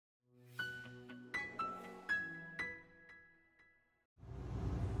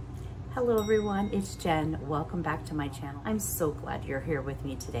Hello everyone, it's Jen. Welcome back to my channel. I'm so glad you're here with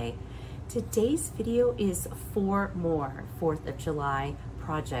me today. Today's video is 4 more 4th of July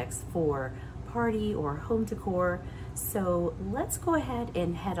projects for party or home decor. So let's go ahead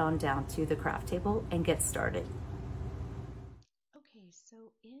and head on down to the craft table and get started. Okay,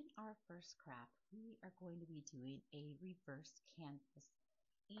 so in our first craft, we are going to be doing a reverse canvas.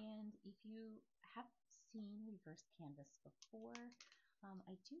 And if you haven't seen reverse canvas before,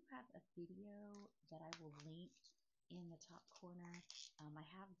 I do have a video that I will link in the top corner. I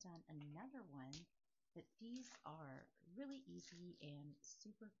have done another one, but these are really easy and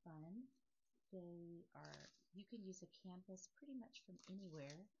super fun. You can use a canvas pretty much from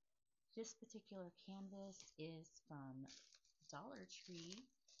anywhere. This particular canvas is from Dollar Tree,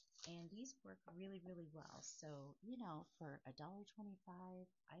 and these work really, really well. So, you know, for $1.25,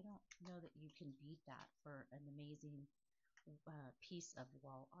 I don't know that you can beat that for an amazing piece of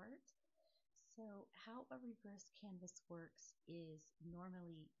wall art. So how a reverse canvas works is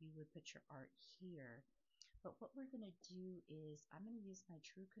normally you would put your art here, but what we're going to do is I'm going to use my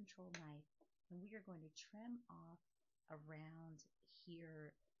True Control knife, and we are going to trim off around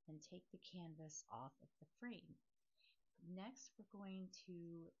here and take the canvas off of the frame. Next, we're going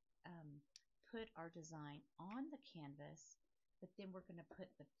to put our design on the canvas, but then we're going to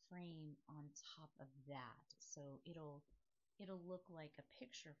put the frame on top of that. So it'll look like a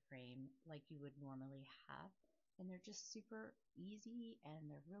picture frame like you would normally have. And they're just super easy, and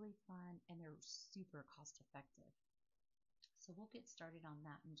they're really fun, and they're super cost effective. So we'll get started on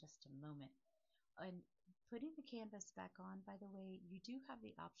that in just a moment. And putting the canvas back on, by the way, you do have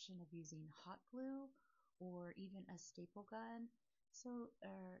the option of using hot glue or even a staple gun. So,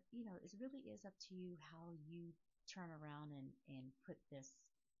 you know, it really is up to you how you turn around and put this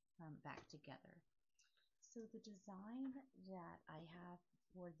back together. So the design that I have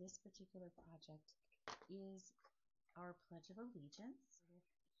for this particular project is our Pledge of Allegiance.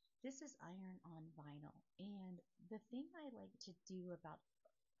 This is iron on vinyl, and the thing I like to do about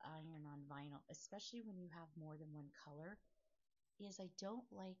iron on vinyl, especially when you have more than one color, is I don't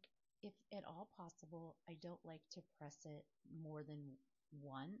like, if at all possible, I don't like to press it more than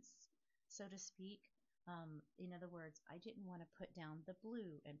once, so to speak. In other words, I didn't want to put down the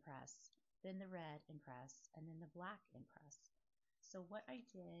blue and press, then the red and press, and then the black and press. So what I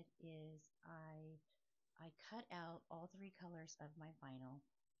did is I cut out all 3 colors of my vinyl,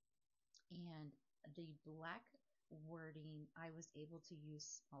 and the black wording, I was able to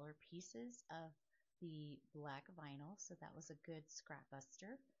use smaller pieces of the black vinyl, so that was a good scrap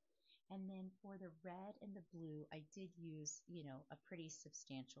buster. And then for the red and the blue, I did use, you know, a pretty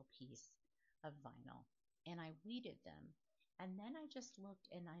substantial piece of vinyl, and I weeded them. And then I just looked,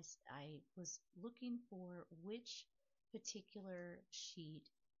 and I was looking for which particular sheet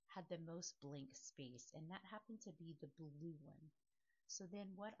had the most blank space, and that happened to be the blue one. So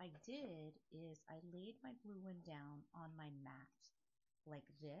then what I did is I laid my blue one down on my mat like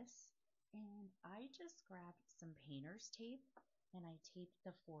this, and I just grabbed some painter's tape and I taped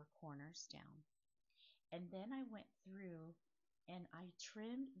the 4 corners down. And then I went through and I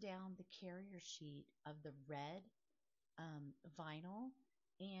trimmed down the carrier sheet of the red vinyl,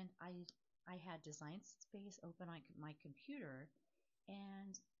 and I had Design Space open on my computer,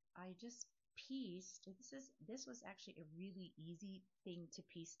 and I just pieced. This was actually a really easy thing to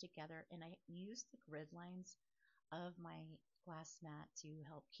piece together, and I used the grid lines of my glass mat to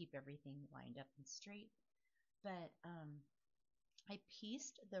help keep everything lined up and straight. But I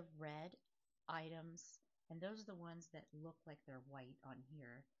pieced the red items, and those are the ones that look like they're white on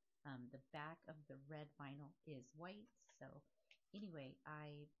here. The back of the red vinyl is white. So anyway,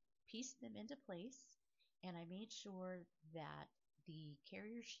 I pieced them into place, and I made sure that the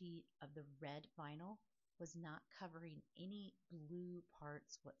carrier sheet of the red vinyl was not covering any blue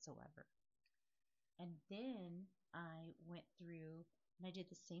parts whatsoever. And then I went through and I did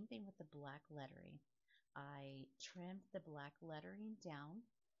the same thing with the black lettering. I trimmed the black lettering down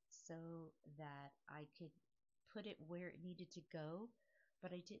so that I could put it where it needed to go,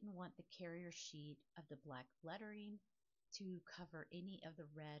 but I didn't want the carrier sheet of the black lettering to cover any of the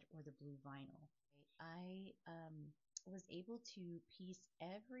red or the blue vinyl. I was able to piece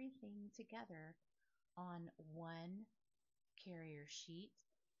everything together on one carrier sheet.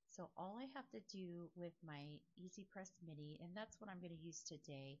 So all I have to do with my Easy Press Mini, and that's what I'm going to use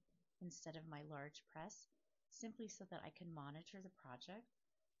today instead of my large press, simply so that I can monitor the project,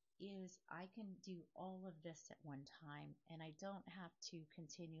 is I can do all of this at one time, and I don't have to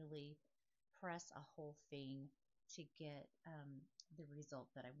continually press a whole thing to get the result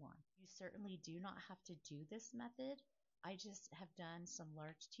that I want. You certainly do not have to do this method, I just have done some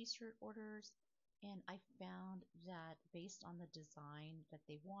large t-shirt orders, and I found that based on the design that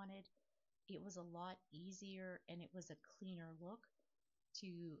they wanted, it was a lot easier and it was a cleaner look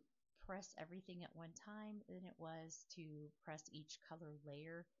to press everything at one time than it was to press each color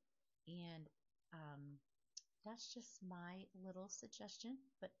layer. And that's just my little suggestion,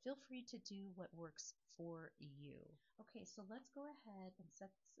 but feel free to do what works for you. Okay, so let's go ahead and set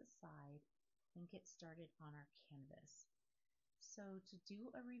this aside and get started on our canvas. So to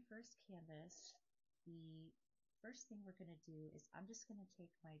do a reverse canvas, the first thing we're going to do is I'm just going to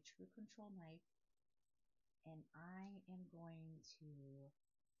take my True Control knife and I am going to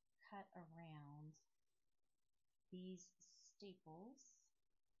cut around these staples,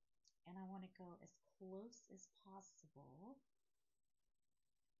 and I want to go as close as possible,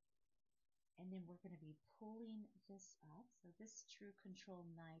 and then we're going to be pulling this up. So this True Control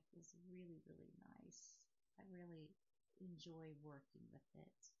knife is really, really nice. I really enjoy working with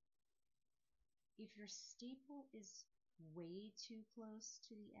it. If your staple is way too close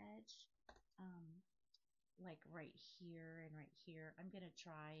to the edge, like right here and right here, I'm going to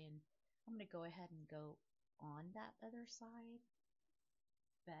go ahead and go on that other side,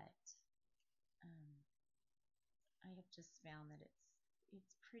 but I have just found that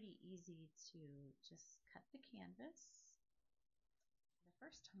it's pretty easy to just cut the canvas. The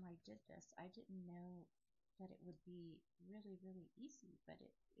first time I did this, I didn't know that it would be really, really easy, but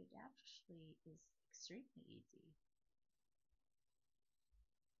it actually is extremely easy.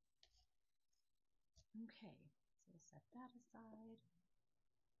 Okay, so set that aside,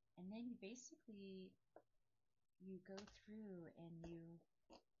 and then you basically go through and you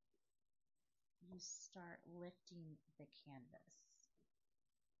start lifting the canvas,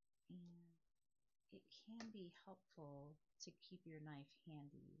 and it can be helpful to keep your knife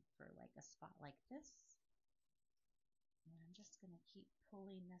handy for like a spot like this. And I'm just going to keep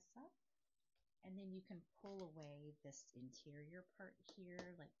pulling this up, and then you can pull away this interior part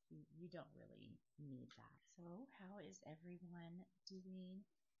here. Like you don't really need that. So how is everyone doing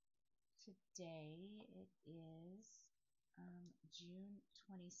today? It is June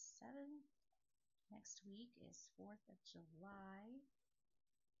 27th. Next week is 4th of July,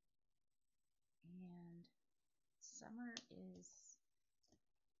 and summer is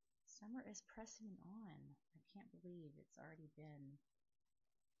pressing on. I can't believe it's already been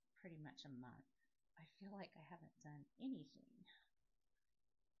pretty much a month. I feel like I haven't done anything.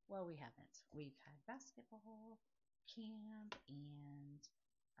 Well, we haven't. We've had basketball camp, and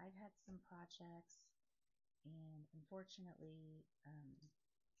I've had some projects, and unfortunately,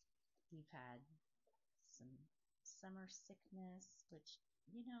 we've had some summer sickness, which,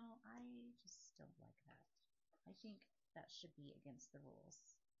 I just don't like that. I think that should be against the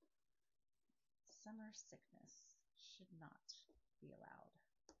rules. Summer sickness should not be allowed.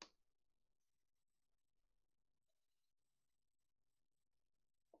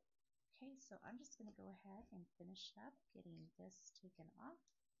 Okay, so I'm just going to go ahead and finish up getting this taken off,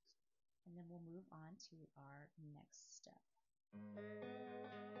 and then we'll move on to our next step.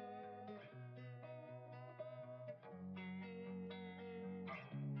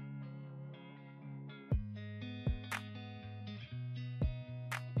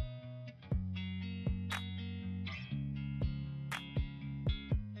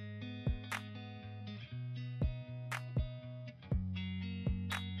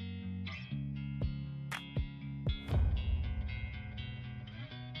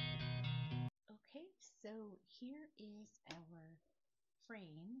 Okay, so here is our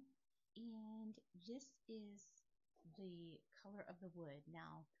frame, and this is the color of the wood.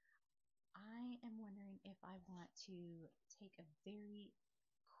 Now, I am wondering if I want to take a very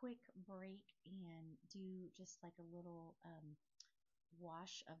quick break and do just like a little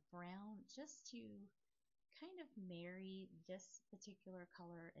wash of brown, just to kind of marry this particular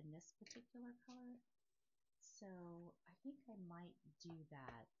color and this particular color. So I think I might do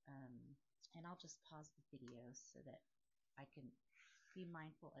that, and I'll just pause the video so that I can be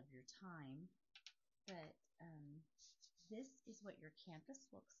mindful of your time. But this is what your canvas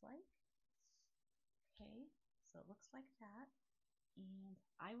looks like. Okay, so it looks like that, and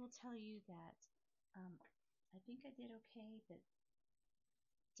I will tell you that I think I did okay, but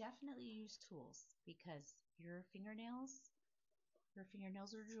definitely use tools, because your fingernails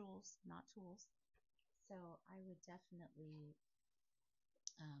are jewels, not tools. So I would definitely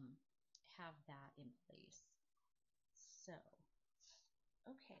have that in place. So,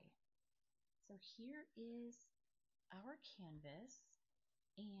 okay, so here is our canvas,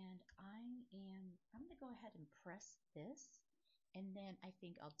 and I'm going to go ahead and press this, And then I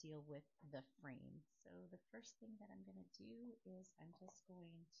think I'll deal with the frame. So the first thing that I'm going to do is I'm just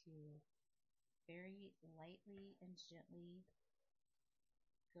going to very lightly and gently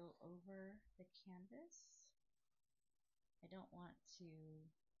go over the canvas. I don't want to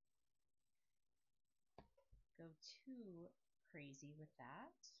go too crazy with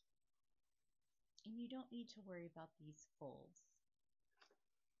that. And you don't need to worry about these folds.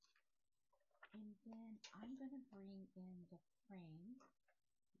 And then I'm going to bring in the frame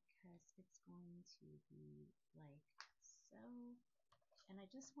because it's going to be like so. And I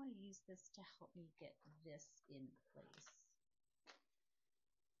just want to use this to help me get this in place.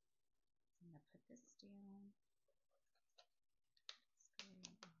 So I'm going to put this down.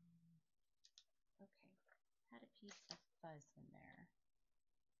 Okay, had a piece of fuzz in there.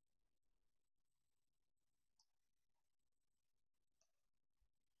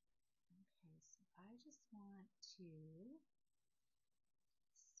 Okay, so I just want to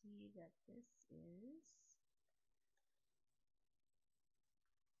see that this is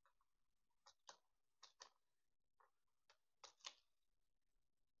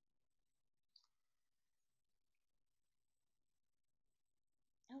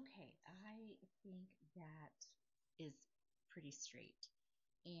okay. I think that is pretty straight.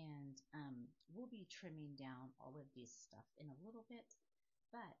 And we'll be trimming down all of this stuff in a little bit,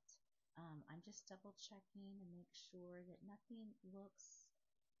 but I'm just double checking to make sure that nothing looks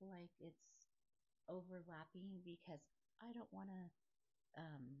like it's overlapping, because I don't want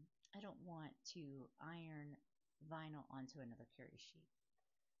to iron vinyl onto another carry sheet.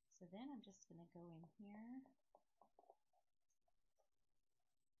 So then I'm just going to go in here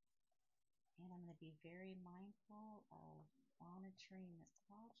and I'm going to be very mindful of monitoring this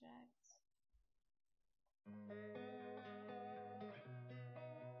project.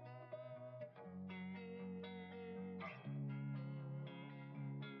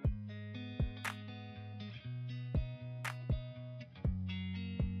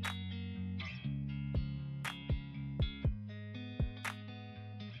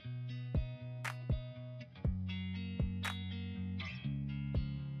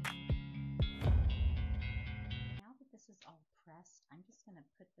 This is all pressed, I'm just going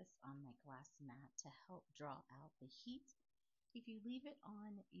to put this on my glass mat to help draw out the heat. If you leave it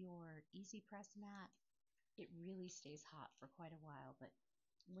on your easy press mat, it really stays hot for quite a while, but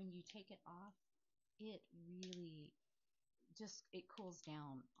when you take it off, it really just, it cools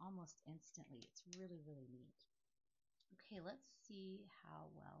down almost instantly. It's really, really neat. Okay, let's see how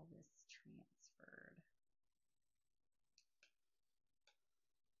well this transferred.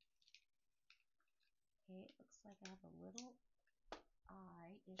 Okay, it looks like I have a little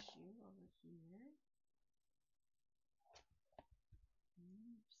eye issue over here.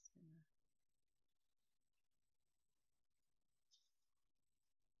 I'm just gonna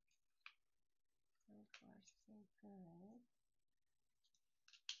so far so good.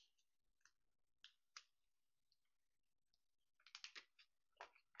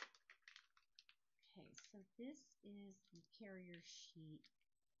 Okay, so this is the carrier sheet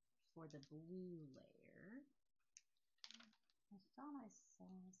for the blue layer. I thought I saw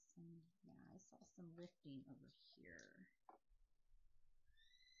some, yeah, I saw some lifting over here.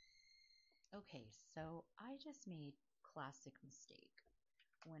 Okay, so I just made classic mistake.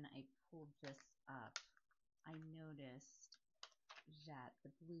 When I pulled this up, I noticed that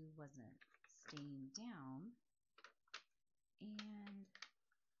the blue wasn't staying down, and then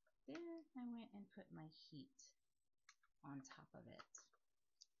I went and put my heat on top of it.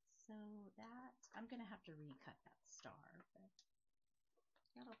 So that, I'm gonna have to recut that star, but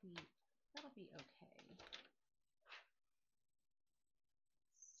that'll be okay.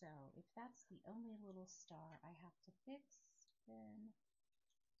 So if that's the only little star I have to fix, then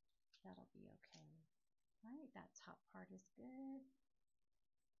that'll be okay. All right, that top part is good.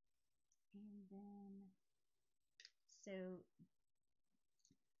 And then, so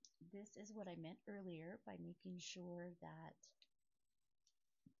this is what I meant earlier by making sure that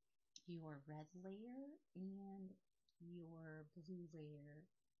your red layer and your blue layer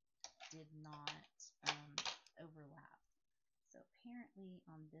did not overlap. So apparently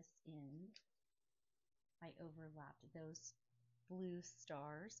on this end, I overlapped those blue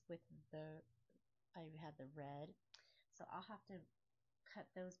stars with I had the red. So I'll have to cut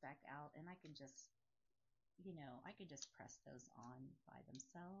those back out, and I can just, I can just press those on by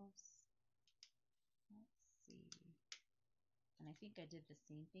themselves. Let's see. And I think I did the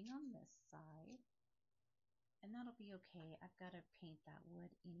same thing on this side. And that'll be okay. I've got to paint that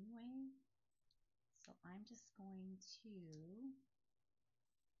wood anyway. So I'm just going to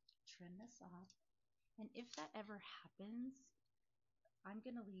trim this off. And if that ever happens, I'm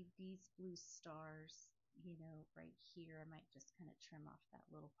going to leave these blue stars, you know, right here. I might just kind of trim off that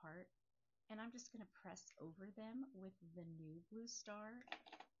little part. And I'm just going to press over them with the new blue star,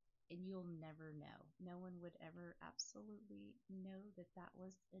 and you'll never know. No one would ever absolutely know that that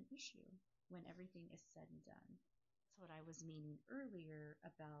was an issue when everything is said and done. That's what I was meaning earlier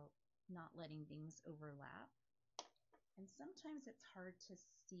about not letting things overlap. And sometimes it's hard to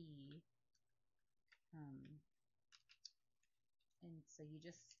see. And so you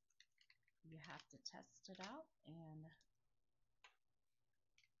have to test it out.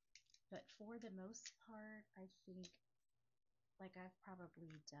 But for the most part, I think, like, I've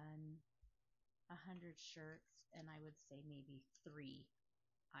probably done 100 shirts, and I would say maybe 3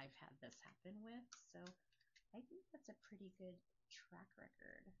 I've had this happen with. So I think that's a pretty good track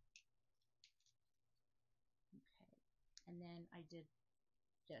record. Okay, and then I did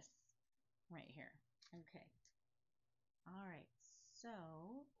this right here. Okay, all right, so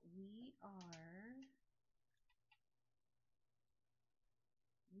we are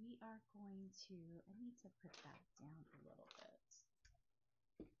going to, I need to put that down a little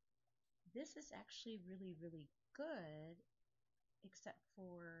bit. This is actually really, really good, except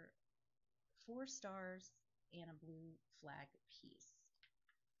for 4 stars and a blue flag piece.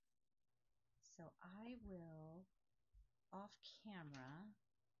 So I will, off camera,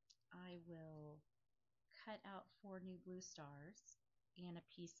 I will cut out 4 new blue stars and a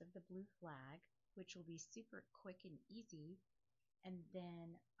piece of the blue flag, which will be super quick and easy. And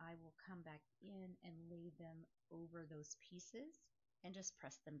then I will come back in and lay them over those pieces and just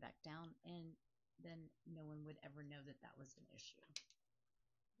press them back down, and then no one would ever know that that was an issue.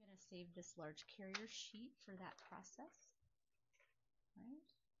 I'm going to save this large carrier sheet for that process. Right?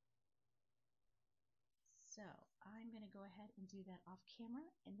 So I'm going to go ahead and do that off camera,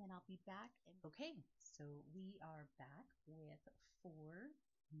 and then I'll be back. Okay, so we are back with 4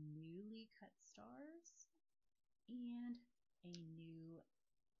 newly cut stars and a new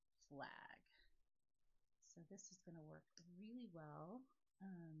flag. So this is going to work really well.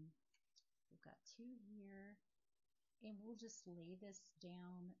 We've got 2 here, and we'll just lay this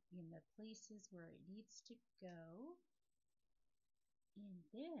down in the places where it needs to go, and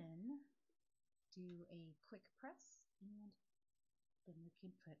then do a quick press, and then we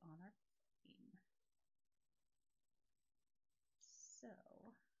can put on our theme. So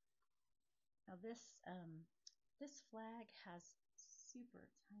now this flag has super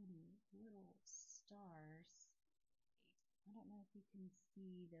tiny little stars. I don't know if you can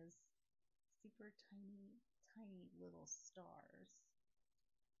see those super tiny little stars.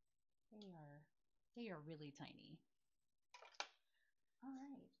 They are really tiny. All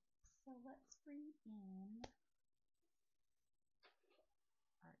right, so let's bring in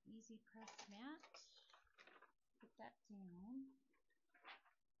our easy press mat. Put that down.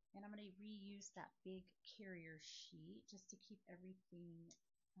 And I'm going to reuse that big carrier sheet just to keep everything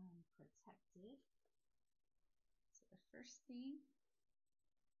protected. So the first thing,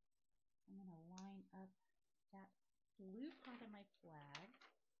 I'm going to line up that blue part of my flag.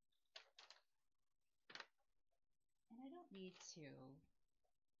 And I don't need to.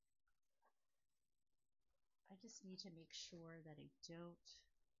 I just need to make sure that I don't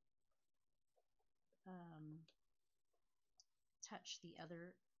touch the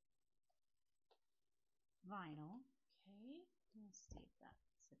other vinyl. Okay, we'll save that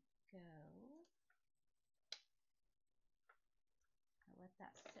to go. I'll let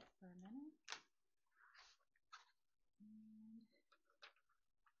that sit for a minute.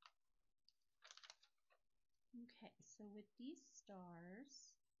 Okay, so with these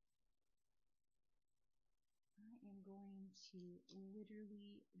stars, I am going to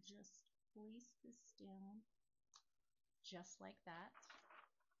literally just place this down just like that.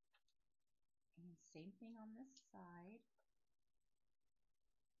 And same thing on this side.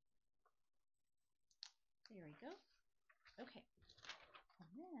 There we go. Okay, and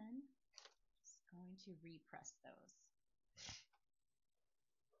then just going to repress those.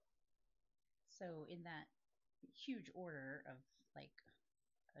 So in that huge order of like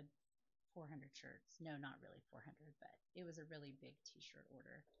 400 shirts, no, not really 400, but it was a really big t-shirt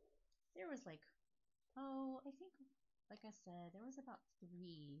order. There was like, oh, I think, like I said, there was about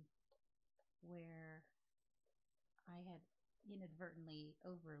 3 where I had inadvertently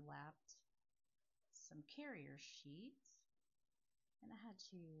overlapped some carrier sheets, and I had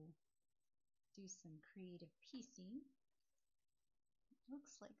to do some creative piecing. It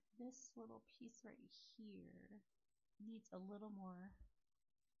looks like this little piece right here needs a little more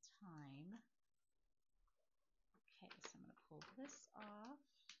time. Okay, so I'm going to pull this off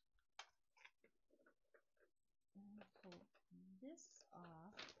and pull this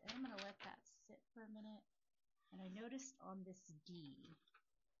off. And I'm going to let that sit for a minute. And I noticed on this D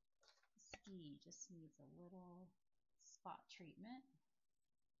just needs a little spot treatment.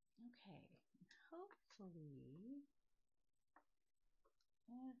 Okay, hopefully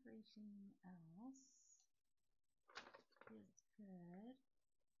everything else is good.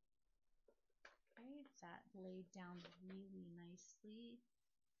 Okay, that laid down really nicely.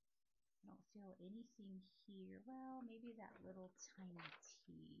 I don't feel anything here. Well, maybe that little tiny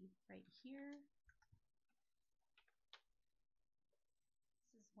T right here.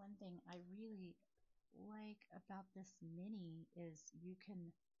 This is one thing I really like about this mini is you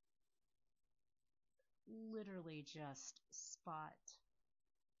can literally just spot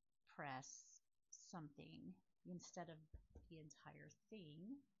press something instead of the entire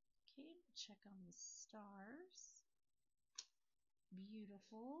thing. Okay, check on the stars.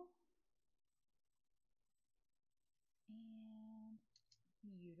 Beautiful. And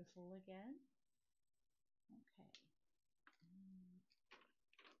beautiful again. Okay.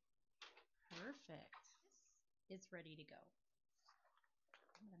 Perfect. This is ready to go.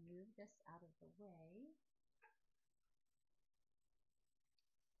 I'm going to move this out of the way.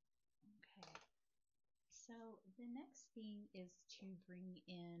 Okay. So the next thing is to bring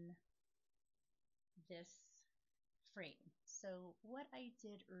in this frame. So what I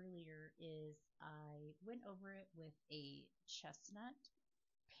did earlier is I went over it with a chestnut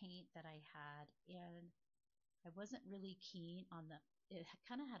paint that I had, and I wasn't really keen on it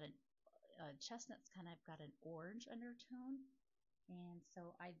kind of had chestnut's kind of got an orange undertone, and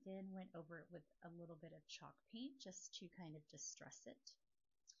so I then went over it with a little bit of chalk paint just to kind of distress it.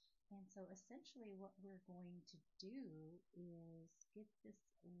 And so essentially what we're going to do is get this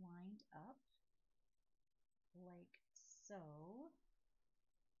lined up like so.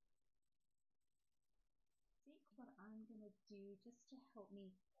 I think what I'm going to do just to help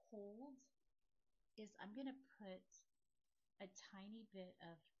me hold is I'm going to put a tiny bit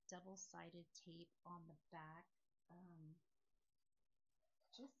of double-sided tape on the back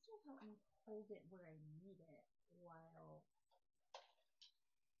just to help me hold it where I need it while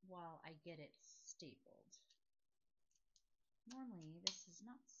I get it stapled. Normally this is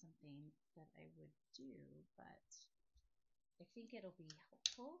not something that I would do, but I think it'll be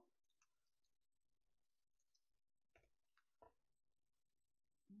helpful.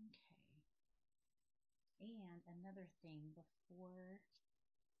 Okay. And another thing before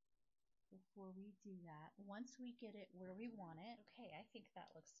we do that, once we get it where we want it, okay, I think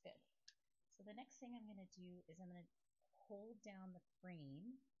that looks good. So the next thing I'm going to do is I'm going to hold down the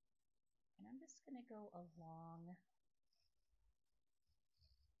frame, and I'm just going to go along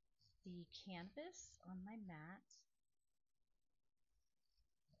the canvas on my mat,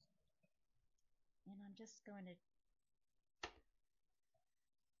 and I'm just going to,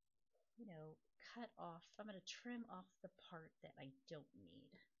 cut off, I'm going to trim off the part that I don't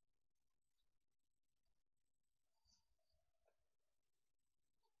need.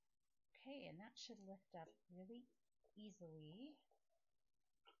 Okay, and that should lift up really easily.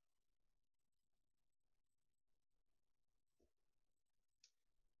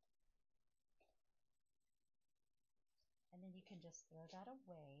 And then you can just throw that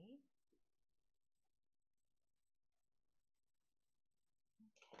away.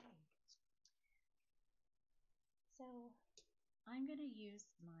 Okay. So I'm going to use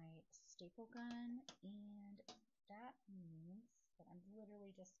my staple gun, and that means that I'm literally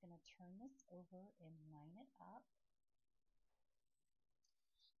just going to turn this over and line it up.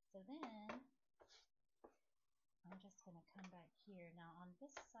 So then I'm just going to come back here. Now on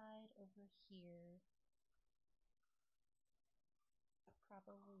this side over here, I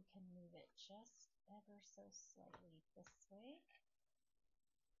probably can move it just ever so slightly this way.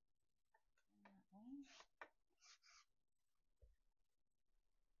 And that way.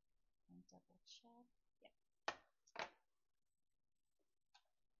 And double check. Yep.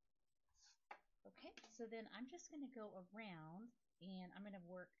 Okay, so then I'm just going to go around, and I'm going to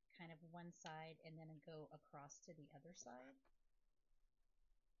work kind of one side and then go across to the other side.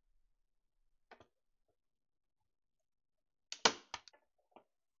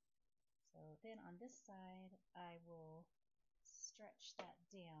 So then on this side, I will stretch that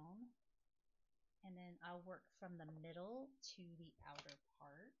down, and then I'll work from the middle to the outer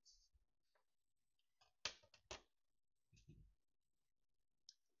part.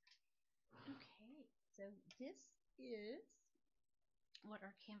 Okay, so this is what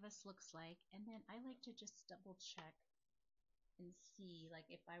our canvas looks like, and then I like to just double check and see, like,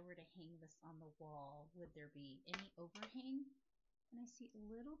 if I were to hang this on the wall, would there be any overhang? And I see a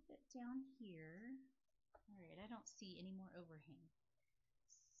little bit down here. All right, I don't see any more overhang.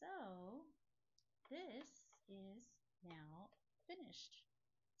 is now finished.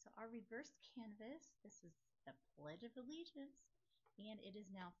 So our reverse canvas, this is the Pledge of Allegiance, and it is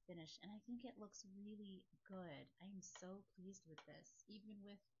now finished, and I think it looks really good. I'm so pleased with this, even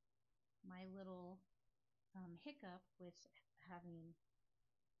with my little hiccup with having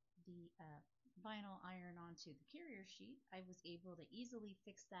the vinyl iron onto the carrier sheet. I was able to easily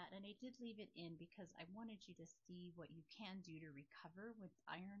fix that, and I did leave it in because I wanted you to see what you can do to recover with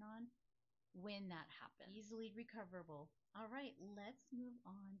iron on when that happens. Easily recoverable. All right, let's move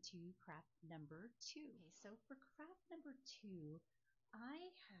on to craft number 2. Okay, so for craft number 2,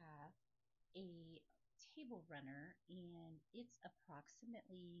 I have a table runner, and it's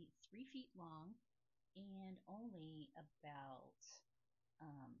approximately 3 feet long and only about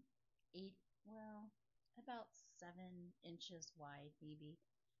 8, well, about 7 inches wide maybe.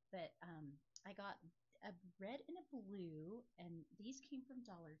 But I got a red and a blue, and these came from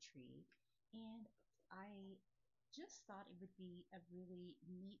Dollar Tree, and I just thought it would be a really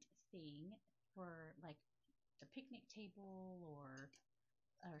neat thing for like the picnic table or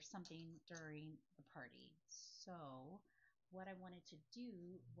something during the party. So what I wanted to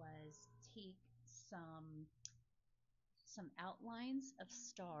do was take some outlines of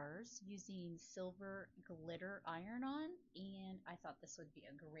stars using silver glitter iron-on, and I thought this would be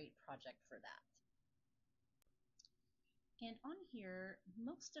a great project for that. And on here,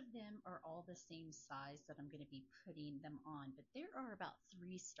 most of them are all the same size that I'm going to be putting them on, but there are about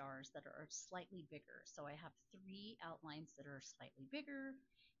 3 stars that are slightly bigger. So I have 3 outlines that are slightly bigger,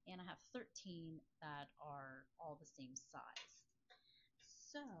 and I have 13 that are all the same size.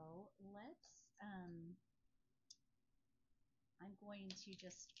 So let's, I'm going to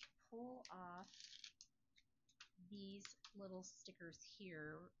just pull off these little stickers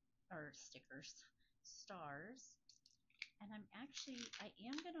here, or stars. And I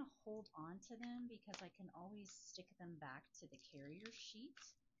am going to hold on to them because I can always stick them back to the carrier sheet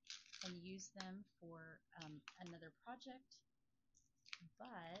and use them for another project.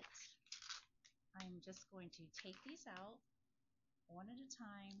 But I'm just going to take these out one at a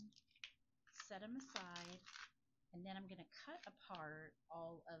time, set them aside, and then I'm going to cut apart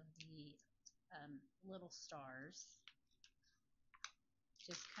all of the little stars,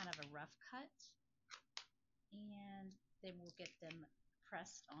 just kind of a rough cut, and then we'll get them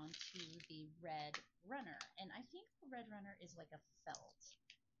pressed onto the red runner. And I think the red runner is like a felt,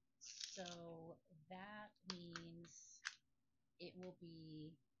 so that means it will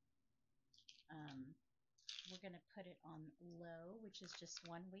be, we're going to put it on low, which is just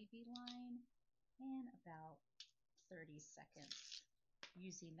one wavy line, and about 30 seconds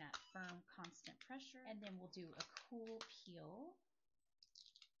using that firm constant pressure. And then we'll do a cool peel.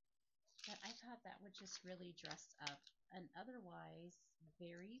 But I thought that would just really dress up an otherwise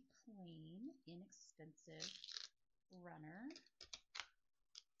very plain, inexpensive runner.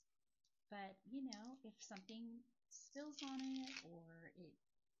 But, you know, if something spills on it, or it,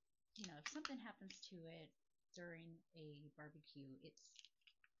 you know, if something happens to it during a barbecue, it's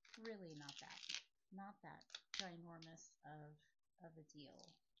really not that ginormous of a deal.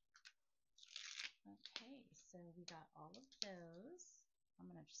 Okay, so we got all of those. I'm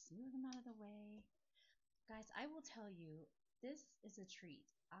going to just move them out of the way. Guys, I will tell you, this is a treat.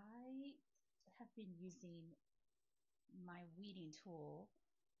 I have been using my weeding tool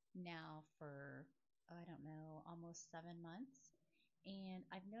now for, I don't know, almost 7 months. And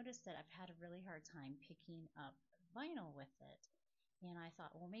I've noticed that I've had a really hard time picking up vinyl with it. And I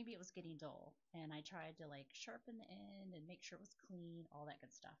thought, well, maybe it was getting dull. And I tried to like sharpen the end and make sure it was clean, all that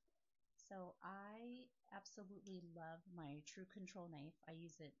good stuff. So I absolutely love my True Control knife. I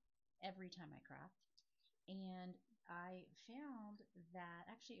use it every time I craft. And I found that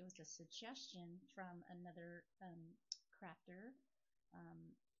actually it was a suggestion from another crafter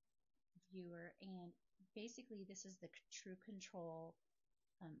viewer, and basically this is the True Control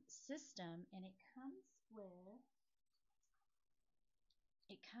system, and it comes with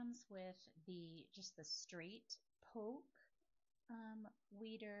the just the straight poke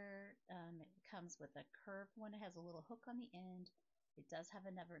weeder. It comes with a curved one. It has a little hook on the end. It does have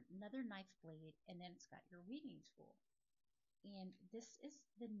another knife blade, and then it's got your weeding tool. And this is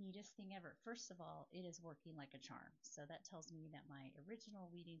the neatest thing ever. First of all, it is working like a charm. So that tells me that my original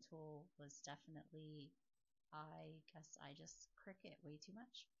weeding tool was definitely, I guess I just Cricut way too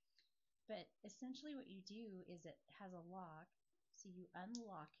much. But essentially what you do is it has a lock. So you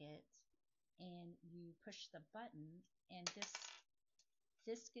unlock it and you push the button, and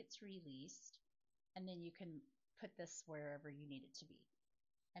this gets released, and then you can put this wherever you need it to be.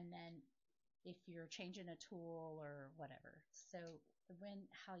 And then if you're changing a tool or whatever. So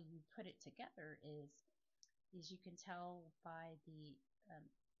how you put it together is is you can tell by the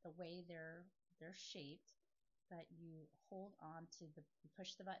way they're shaped, but you hold on to you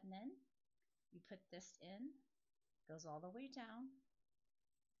push the button in, you put this in, goes all the way down,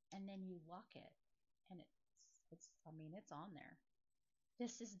 and then you lock it, and I mean, it's on there.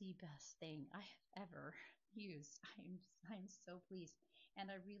 This is the best thing I have ever used. I'm so pleased,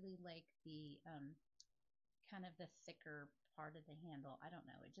 and I really like the kind of the thicker part of the handle. I don't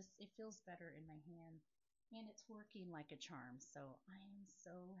know, it feels better in my hand, and it's working like a charm. So I am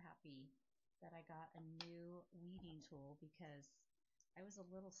so happy that I got a new weeding tool, because I was a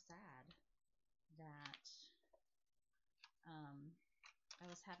little sad that I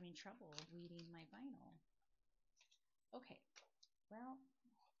was having trouble weeding my vinyl. Okay, well,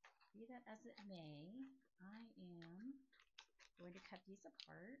 be that as it may, I am going to cut these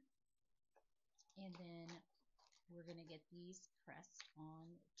apart, and then we're going to get these pressed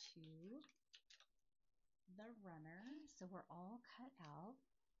on to the runner. So we're all cut out,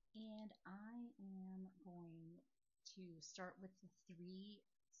 and I am going to start with the 3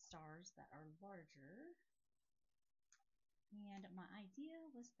 stars that are larger. And my idea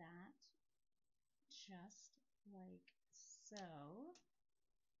was that just like so.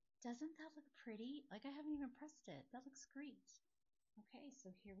 Doesn't that look pretty? Like, I haven't even pressed it. That looks great. Okay,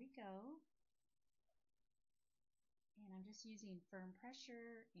 so here we go. And I'm just using firm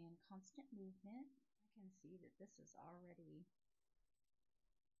pressure and constant movement. I can see that this is already,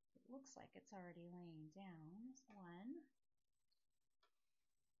 it looks like it's already laying down. There's one.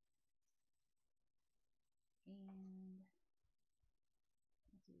 And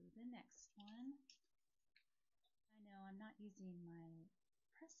I'll do the next one. I know I'm not using my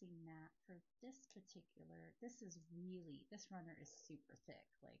pressing mat for this particular, this runner is super thick.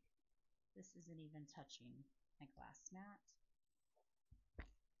 Like, this isn't even touching my glass mat.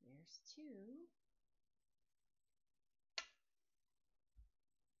 There's 2.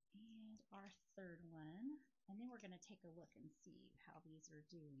 And our 3rd one. And then we're going to take a look and see how these are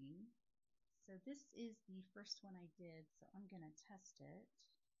doing. So this is the first one I did, so I'm going to test it.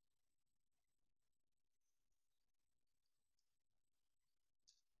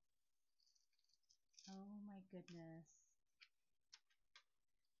 Oh my goodness.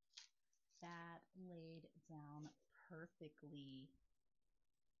 That laid down perfectly.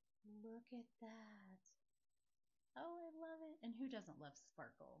 Look at that. Oh, I love it. And who doesn't love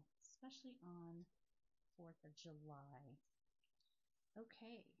sparkle, especially on 4th of July?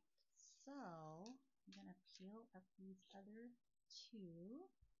 Okay, so I'm going to peel up these other 2.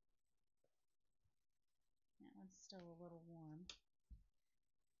 That one's still a little warm.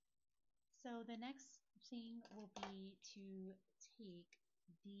 So the next thing will be to take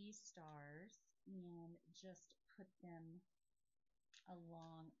these stars and just put them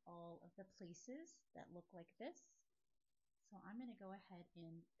along all of the places that look like this. So I'm going to go ahead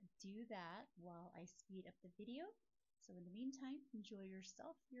and do that while I speed up the video. So in the meantime, enjoy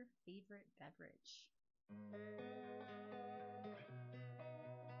yourself your favorite beverage.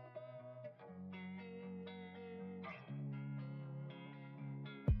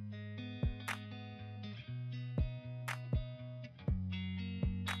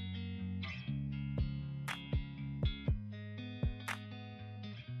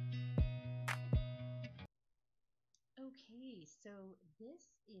 Okay, so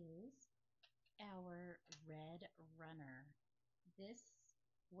this is our red runner. This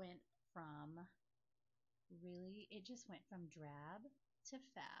went from it just went from drab to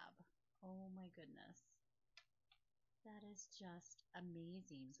fab. Oh my goodness. That is just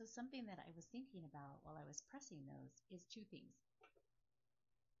amazing. So something that I was thinking about while I was pressing those is 2 things.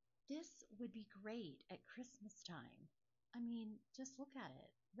 This would be great at Christmas time. I mean, just look at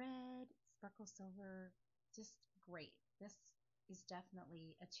it. Red, sparkle silver, just great. This is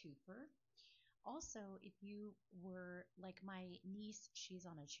definitely a twofer. Also, if you were like my niece, she's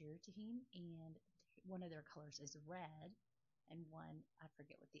on a charity team, and one of their colors is red, and one, I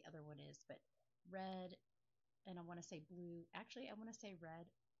forget what the other one is, but red, and I want to say blue. Actually, I want to say red,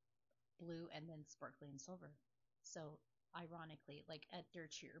 blue, and then sparkling silver. So ironically, like at their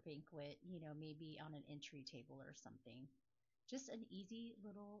cheer banquet, maybe on an entry table or something. Just an easy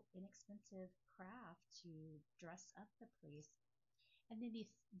little inexpensive craft to dress up the place. And then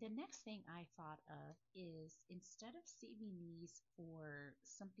the next thing I thought of is, instead of saving these for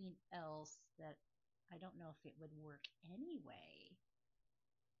something else that I don't know if it would work anyway,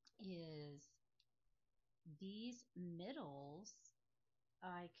 is these middles,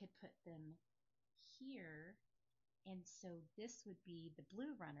 I could put them here, and so this would be the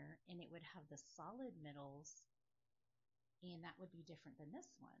blue runner, and it would have the solid middles and that would be different than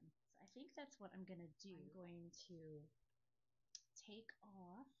this one. So I think that's what I'm going to do. I'm going to take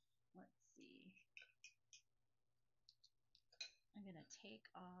off, let's see, I'm going to take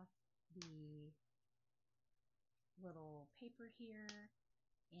off the little paper here,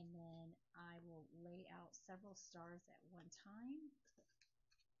 and then I will lay out several stars at one time,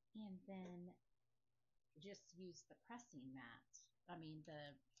 and then just use the pressing mat,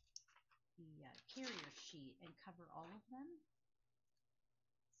 the carrier sheet, and cover all of them.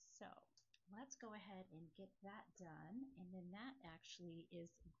 So let's go ahead and get that done, and then that actually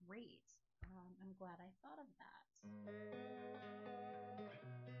is great. I'm glad I thought of that.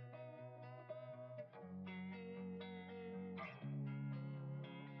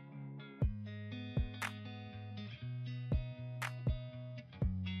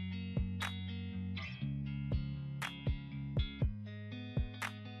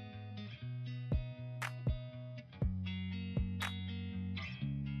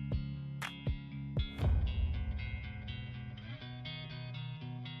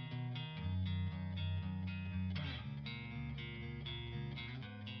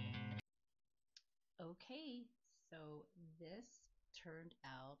 Okay, so this turned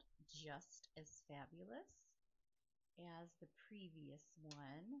out just as fabulous as the previous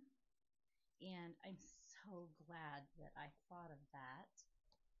one, and I'm so glad that I thought of that,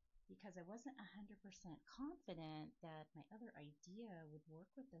 because I wasn't 100% confident that my other idea would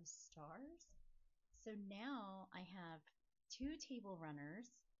work with those stars. So now I have 2 table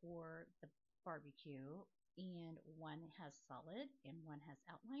runners for the barbecue, and one has solid and one has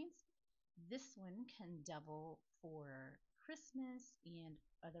outlines. This one can double for Christmas and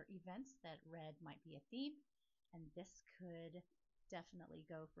other events that red might be a theme, and this could definitely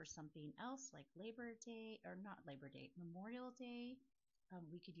go for something else like Labor Day, or not Labor Day, Memorial Day.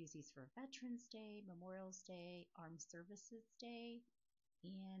 We could use these for Veterans Day, Memorial Day, Armed Services Day,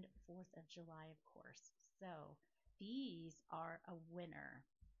 and 4th of July, of course. So these are a winner.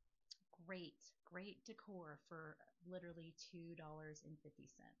 Great decor for literally $2.50.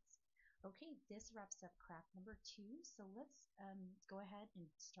 Okay, this wraps up craft number 2, so let's go ahead and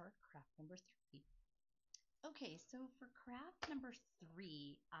start craft number 3. Okay, so for craft number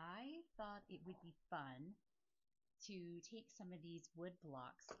 3, I thought it would be fun to take some of these wood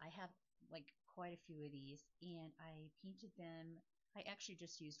blocks. I have like quite a few of these, and I painted them. I actually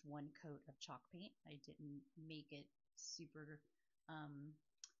just used 1 coat of chalk paint. I didn't make it super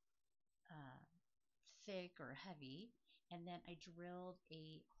thick or heavy. And then I drilled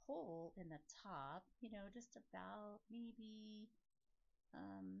a hole in the top, just about maybe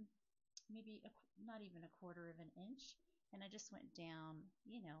not even a quarter of an inch. And I just went down,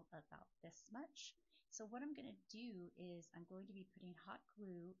 about this much. So what I'm going to do is I'm going to be putting hot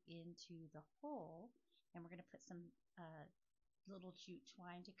glue into the hole, and we're going to put some little jute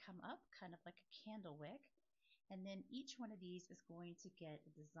twine to come up, kind of like a candle wick. And then each one of these is going to get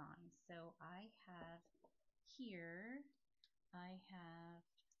a design. So here I have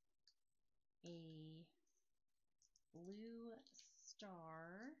a blue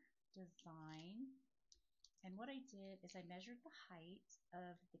star design, and what I did is I measured the height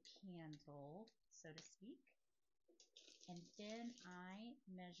of the candle, so to speak, and then I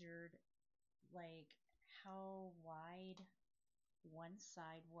measured like how wide one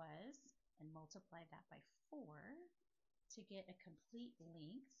side was and multiplied that by 4 to get a complete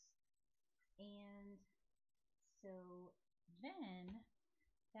length. And so then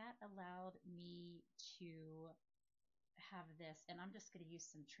that allowed me to have this, and I'm just going to use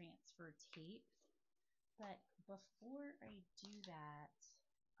some transfer tape. But before I do that,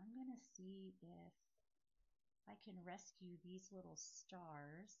 I'm going to see if I can rescue these little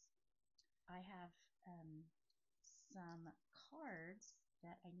stars. I have some cards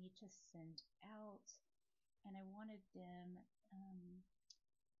that I need to send out, and I wanted them, so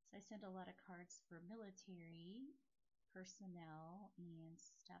I send a lot of cards for military personnel and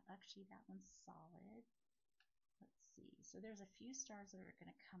stuff. Actually, that one's solid. Let's see. So there's a few stars that are going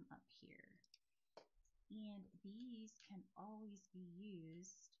to come up here. And these can always be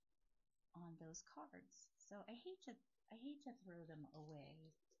used on those cards. So I hate to throw them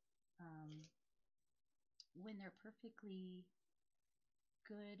away when they're perfectly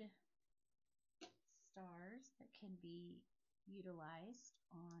good stars that can be utilized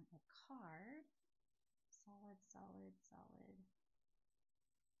on a card. Solid, solid, solid.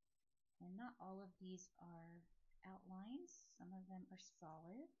 And not all of these are outlines. Some of them are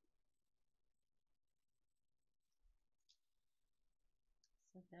solid.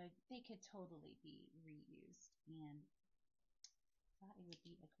 So they could totally be reused, and thought it would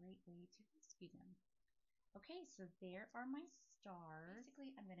be a great way to rescue them. Okay, so there are my stars.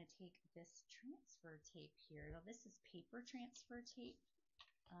 Basically, I'm going to take this transfer tape here. Now, this is paper transfer tape.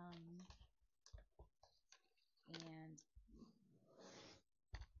 And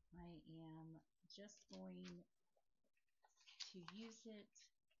I am just going to use it.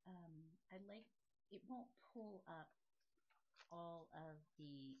 It won't pull up all of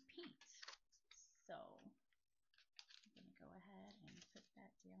the paint. So I'm going to go ahead and put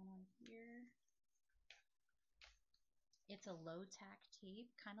that down on here. It's a low tack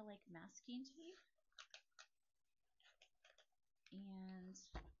tape, kind of like masking tape. And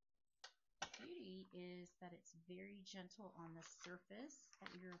the beauty is that it's very gentle on the surface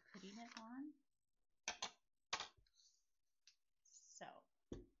that you're putting it on. So,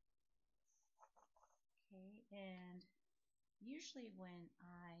 okay, and usually when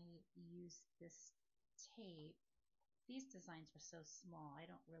I use this tape, these designs are so small, I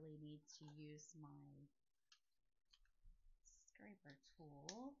don't really need to use my scraper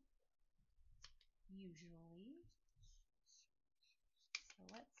tool, usually. So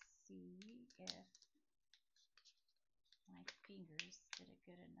let's see if my fingers did a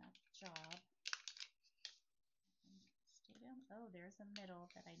good enough job. Stay down. Oh, there's a middle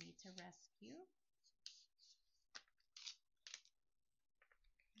that I need to rescue.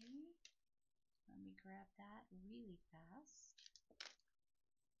 Okay, let me grab that really fast.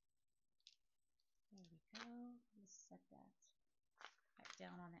 There we go. Let's set that back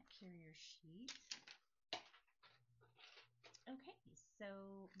down on that carrier sheet. Okay,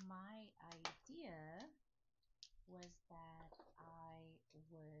 so my idea was that I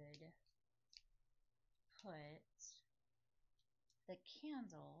would put the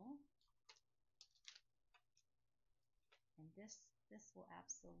candle, and this will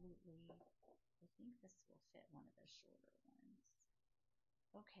absolutely, I think this will fit one of the shorter ones.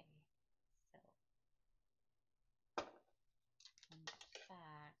 Okay, so in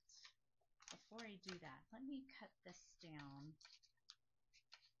fact, before I do that, let me cut this down.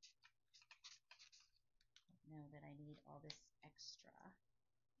 I know that I need all this extra.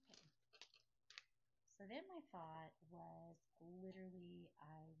 Okay. So then my thought was literally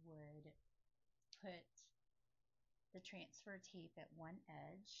I would put the transfer tape at one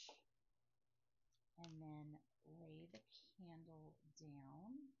edge and then lay the candle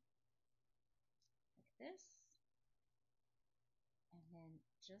down like this, and then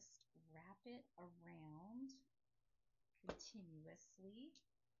just wrap it around continuously,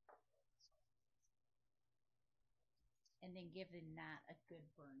 and then giving that a good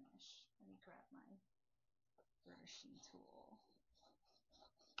burnish. Let me grab my burnishing tool.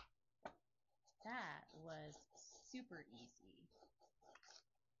 That was super easy.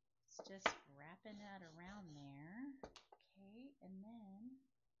 It's just wrapping that around there. Okay, and then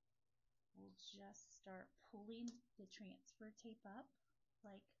we'll just start pulling the transfer tape up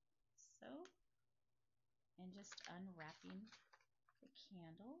like so, and just unwrapping the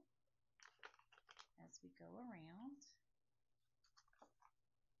candle as we go around.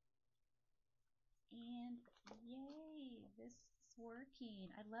 And yay, this is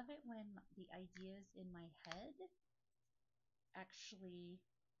working. I love it when the ideas in my head actually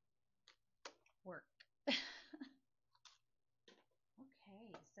work.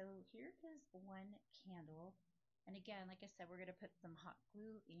 Okay, so here is one candle. And again, like I said, we're going to put some hot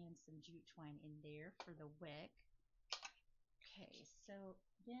glue and some jute twine in there for the wick. Okay, so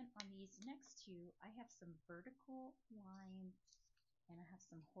then on these next two, I have some vertical lines and I have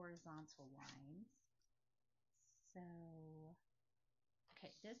some horizontal lines. So,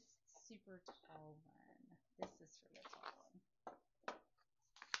 okay, this super tall one, this is for the tall one.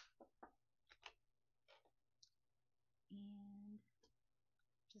 And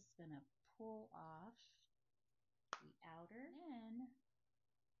just gonna pull off the outer, and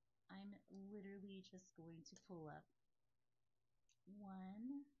I'm literally just going to pull up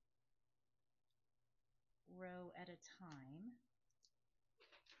one row at a time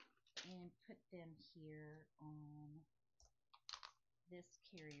and put them here on this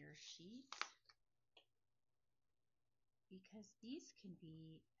carrier sheet, because these can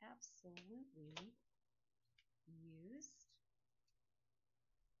be absolutely used.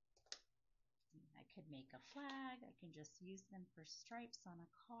 I could make a flag. I can just use them for stripes on a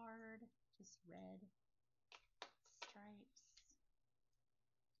card, just red stripes.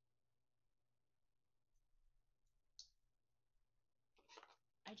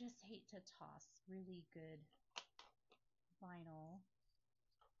 I just hate to toss really good vinyl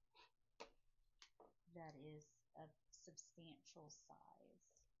that is a substantial size.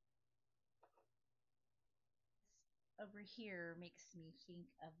 Over here makes me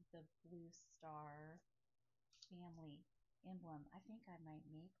think of the blue star family emblem. I think I might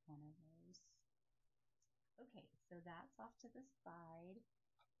make one of those. Okay, so that's off to the side.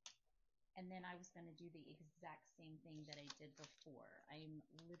 And then I was going to do the exact same thing that I did before. I'm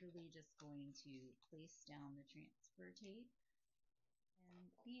literally just going to place down the transfer tape. And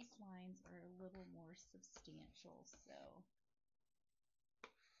these lines are a little more substantial, so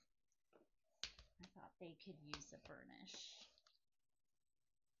I thought they could use a burnish.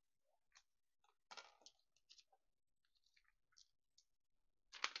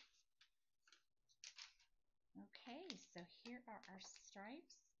 Okay, so here are our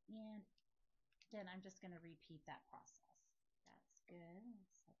stripes, and then I'm just going to repeat that process. That's good.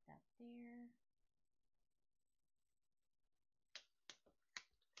 Let's set that there.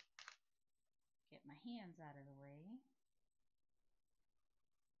 Get my hands out of the way.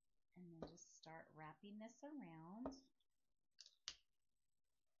 And then just start wrapping this around.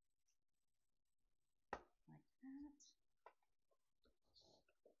 Like that.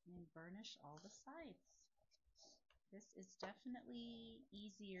 And burnish all the sides. This is definitely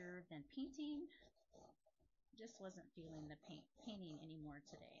easier than painting. Just wasn't feeling the painting anymore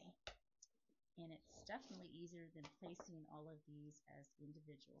today. And it's definitely easier than placing all of these as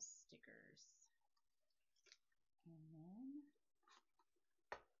individual stickers. And then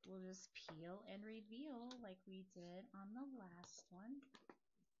we'll just peel and reveal like we did on the last one.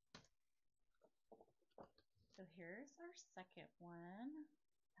 So here's our second one.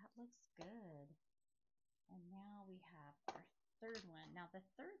 That looks good. And now we have our third one. Now the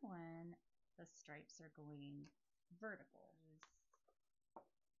third one, the stripes are going vertical.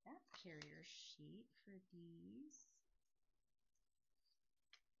 That carrier sheet for these.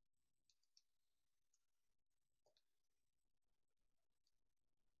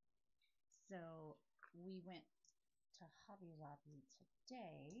 So we went to Hobby Lobby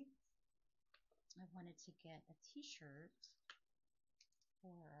today. I wanted to get a t-shirt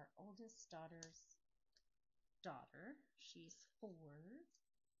for our oldest daughter's daughter. She's 4.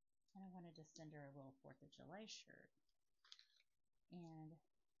 And I wanted to send her a little 4th of July shirt. And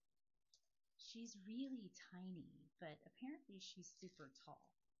she's really tiny, but apparently she's super tall.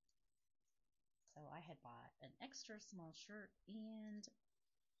 So I had bought an extra small shirt, and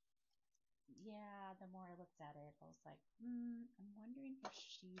yeah, the more I looked at it, I was like, I'm wondering if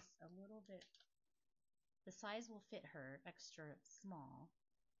she's a little bit, the size will fit her extra small,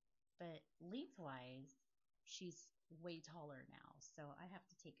 but lengthwise, she's way taller now, so I have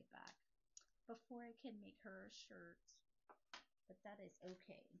to take it back before I can make her a shirt, but that is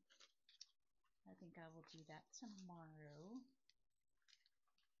okay. I think I will do that tomorrow.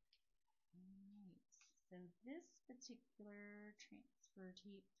 Alright, so this particular transfer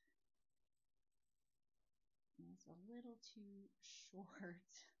tape is a little too short.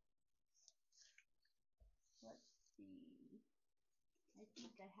 Let's see. I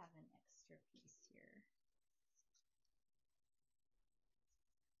think I have an extra piece here.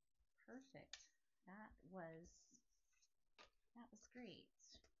 Perfect. That was great.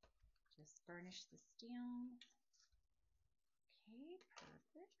 Just burnish this down. Okay,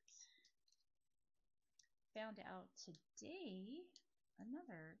 perfect. Found out today,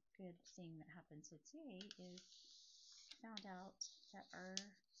 another good thing that happened today is found out that our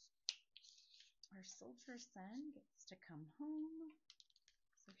soldier son gets to come home.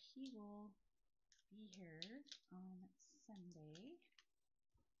 So he will be here on Sunday.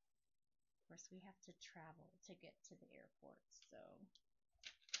 Of course, we have to travel to get to the airport, so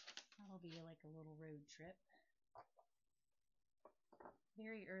that'll be like a little road trip.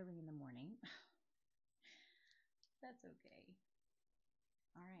 Very early in the morning. That's okay.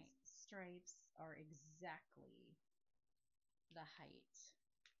 All right, stripes are exactly the height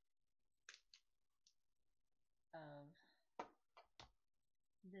of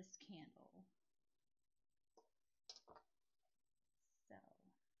this candle. So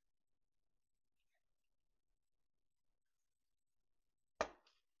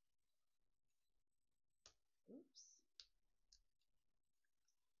oops.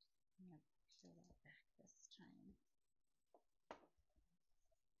 I'm going to peel that back this time.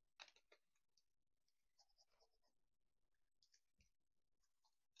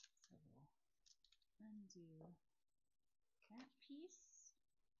 So we'll undo that piece.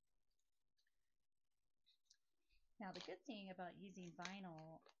 Now the good thing about using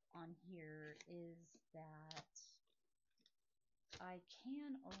vinyl on here is that I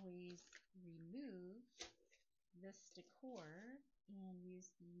can always remove this decor and use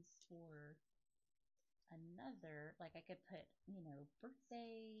these for another, like I could put,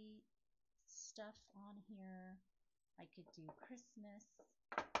 birthday stuff on here. I could do Christmas,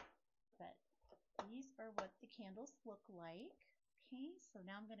 but these are what the candles look like. Okay, so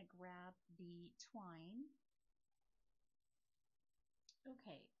now I'm going to grab the twine.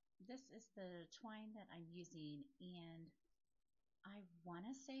 Okay, this is the twine that I'm using, and I want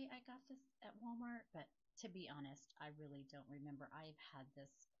to say I got this at Walmart, but to be honest, I really don't remember. I've had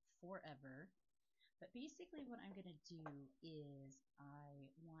this forever. But basically what I'm going to do is I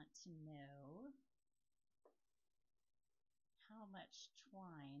want to know how much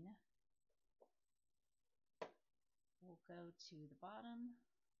twine will go to the bottom.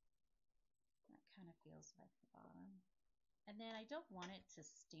 That kind of feels like the bottom. And then I don't want it to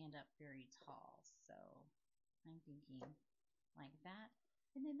stand up very tall, so I'm thinking like that.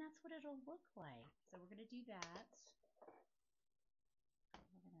 And then that's what it'll look like. So we're going to do that.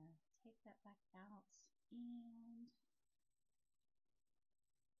 We're going to take that back out, and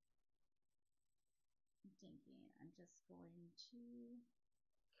I'm thinking I'm just going to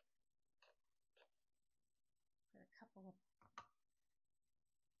put a couple of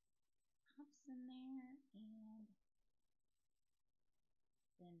puffs in there, and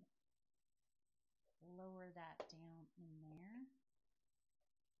then lower that down in there.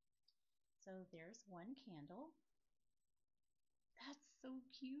 So there's one candle. That's so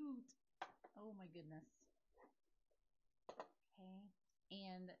cute. Oh my goodness. Okay.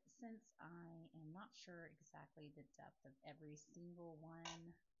 And since I am not sure exactly the depth of every single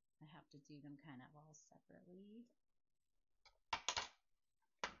one, I have to do them kind of all separately.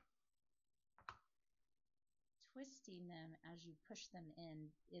 Twisting them as you push them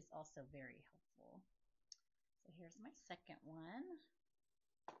in is also very helpful. So here's my second one.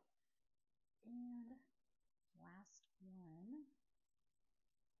 And last one.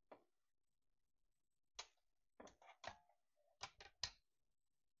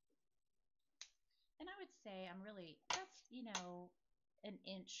 And I would say I'm really, that's, you know, an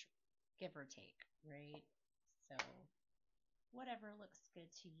inch, give or take, right? So whatever looks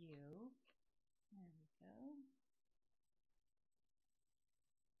good to you. There we go.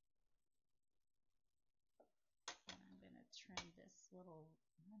 And I'm going to trim this little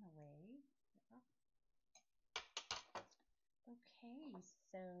one away. Okay,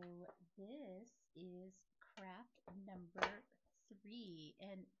 so this is craft number 3,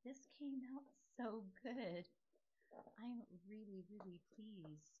 and this came out so good. I'm really, really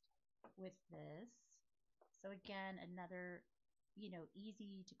pleased with this. So again, another, you know,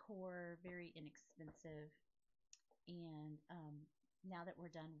 easy decor, very inexpensive. And now that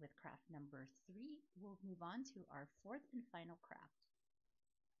we're done with craft number 3, we'll move on to our 4th and final craft.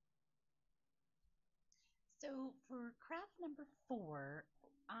 So for craft number 4,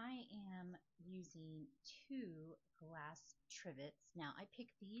 I am using 2 glass trivets. Now I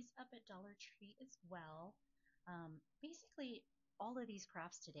picked these up at Dollar Tree as well. Basically, all of these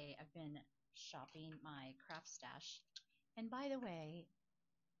crafts today, I've been shopping my craft stash. And by the way,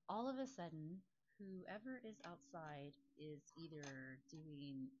 all of a sudden, whoever is outside is either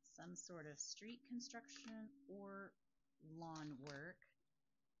doing some sort of street construction or lawn work.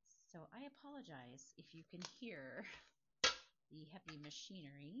 So I apologize if you can hear the heavy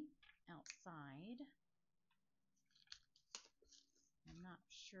machinery outside. I'm not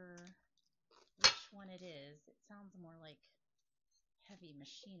sure which one it is. It sounds more like heavy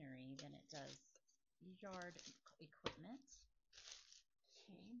machinery than it does yard equipment.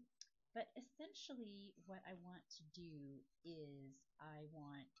 Okay, but essentially what I want to do is I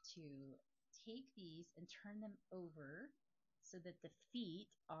want to take these and turn them over so that the feet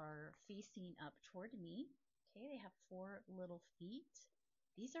are facing up toward me. Okay, they have 4 little feet.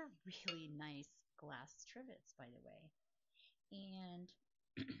 These are really nice glass trivets, by the way. And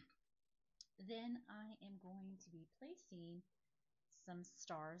then I am going to be placing some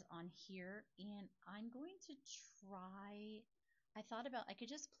stars on here, and I'm going to try, I thought about, I could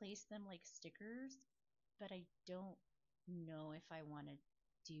just place them like stickers, but I don't know if I want to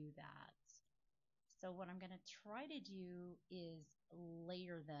do that. So what I'm going to try to do is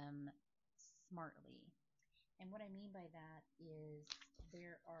layer them smartly. And what I mean by that is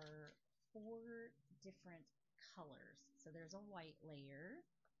there are 4 different colors. So there's a white layer.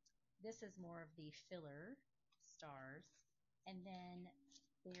 This is more of the filler stars. And then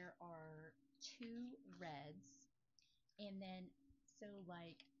there are 2 reds. And then, so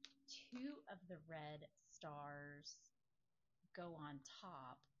like 2 of the red stars go on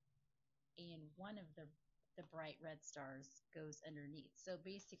top, and one of the bright red stars goes underneath. So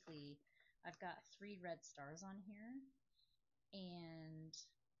basically, I've got 3 red stars on here, and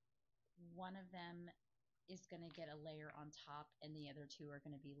one of them is going to get a layer on top, and the other 2 are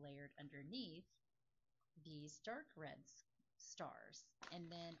going to be layered underneath these dark red stars. And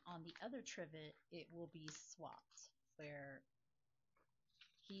then on the other trivet, it will be swapped, where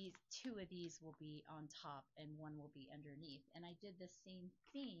two of these will be on top and one will be underneath. And I did the same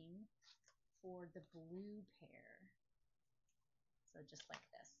thing for the blue pair. So just like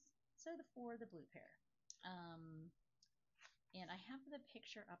this. So for the blue pair. And I have the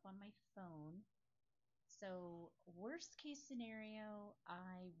picture up on my phone. So worst case scenario,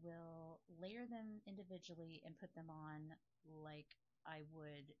 I will layer them individually and put them on like I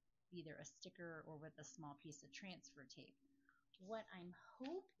would either a sticker or with a small piece of transfer tape. What I'm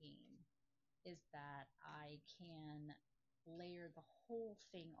hoping is that I can layer the whole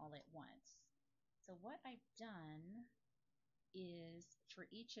thing all at once. So what I've done is for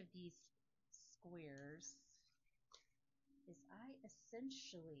each of these squares is I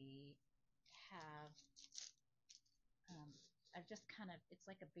essentially have I've just kind of, it's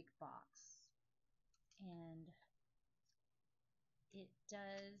like a big box, and it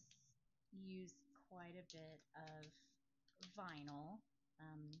does use quite a bit of vinyl,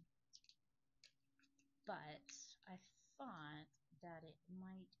 but I thought that it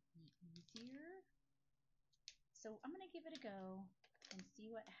might be easier. So I'm going to give it a go and see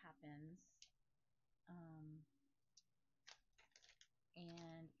what happens.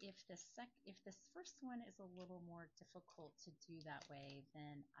 And if this first one is a little more difficult to do that way,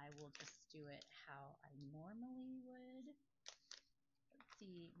 then I will just do it how I normally would. Let's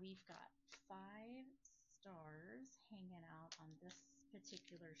see, we've got 5 stars hanging out on this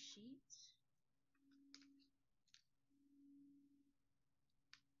particular sheet.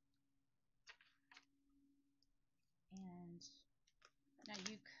 And now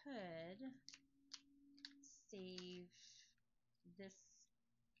you could save this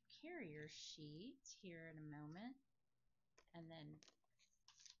carrier sheet here in a moment and then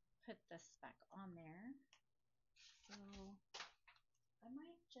put this back on there. So I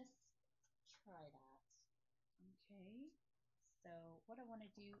might just try that. Okay, so what I want to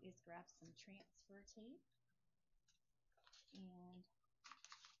do is grab some transfer tape and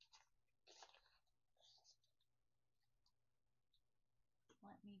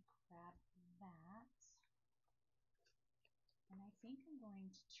let me grab that. And I think I'm going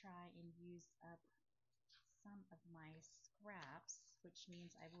to try and use up some of my scraps, which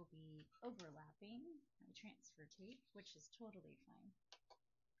means I will be overlapping my transfer tape, which is totally fine.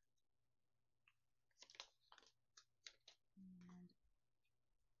 And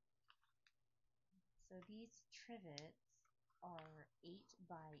so these trivets are 8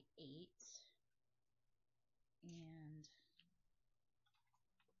 by 8, and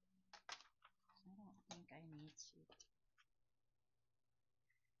I don't think I need to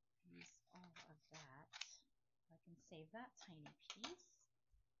use all of that. I can save that tiny piece.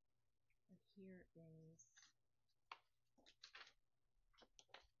 So here is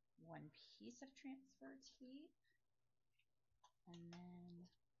one piece of transfer tape, and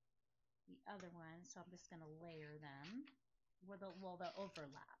then the other one. So I'm just going to layer them with they'll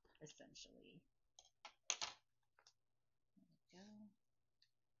overlap essentially. There we go.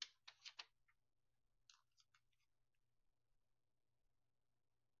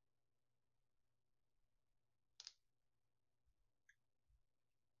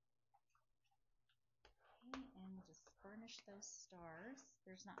 And just burnish those stars.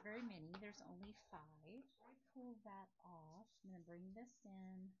 There's not very many, there's only 5. I pull that off. I'm going to bring this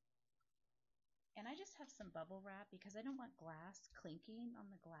in. And I just have some bubble wrap because I don't want glass clinking on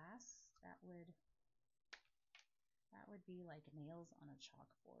the glass. That would be like nails on a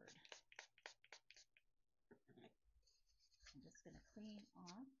chalkboard. I'm just going to clean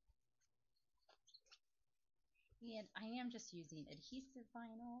off. And I am just using adhesive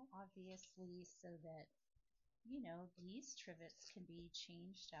vinyl, obviously, so that, you know, these trivets can be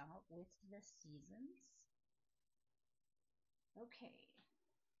changed out with the seasons. Okay.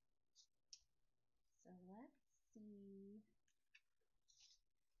 So let's see.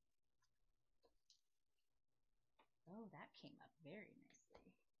 Oh, that came up very nicely.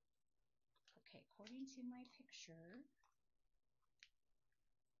 Okay, according to my picture,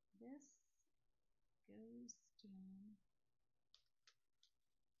 this goes in.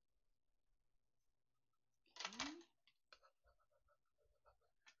 Okay.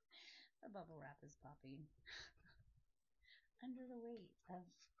 The bubble wrap is popping under the weight of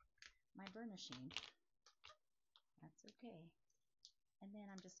my burnishing. That's okay. And then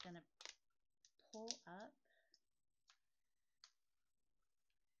I'm just going to pull up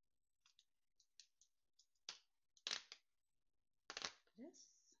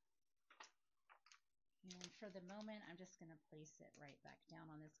this. And for the moment, I'm just going to place it right back down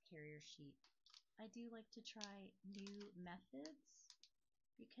on this carrier sheet I do like to try new methods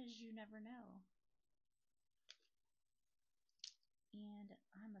because you never know. And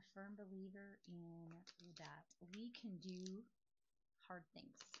I'm a firm believer in that we can do hard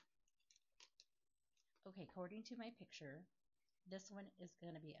things. Okay, according to my picture, this one is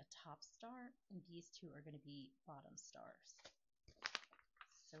going to be a top star and these two are going to be bottom stars.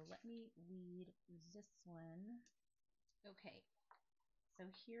 So let me read this one. Okay, so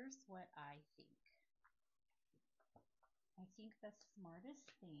here's what I think. I think the smartest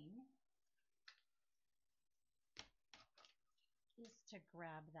thing is to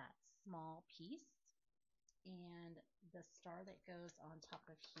grab that small piece, and the star that goes on top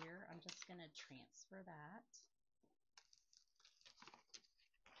of here, I'm just going to transfer that.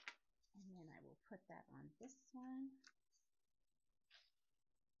 And then I will put that on this one.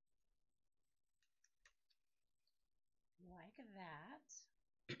 Like that.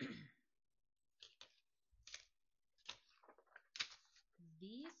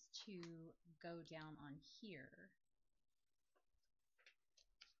 These two go down on here.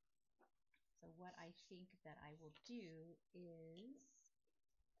 So what I think that I will do is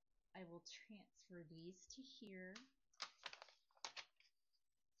I will transfer these to here.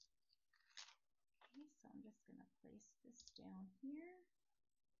 Okay, so I'm just going to place this down here.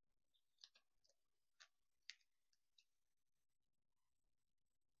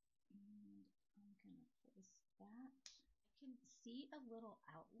 And I'm going to place that. I can see a little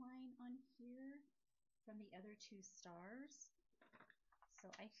outline on here from the other two stars. So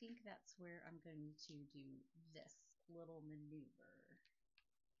I think that's where I'm going to do this little maneuver,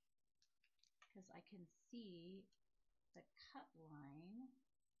 because I can see the cut line.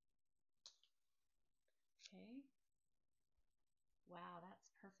 Okay. Wow, that's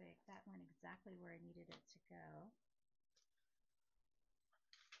perfect. That went exactly where I needed it to go.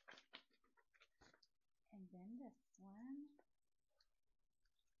 And then this one.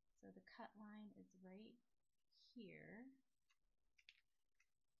 So the cut line is right here.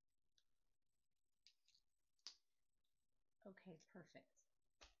 Okay, perfect.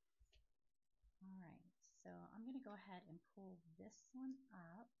 All right, so I'm going to go ahead and pull this one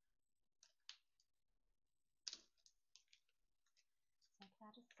up. Set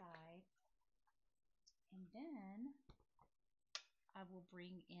that aside. And then I will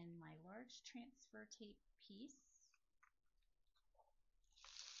bring in my large transfer tape piece.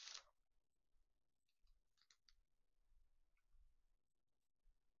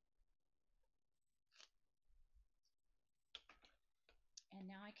 And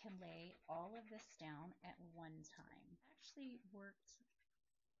now I can lay all of this down at one time. It actually worked,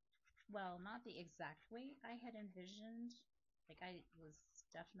 well, not the exact way I had envisioned. Like, I was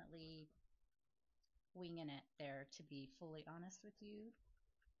definitely winging it there, to be fully honest with you.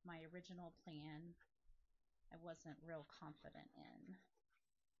 My original plan, I wasn't real confident in.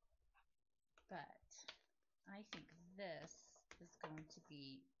 But I think this is going to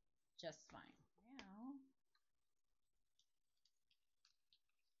be just fine. Now,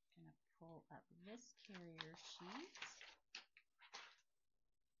 I'm going to pull up this carrier sheet.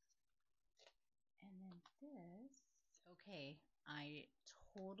 And then this. Okay, I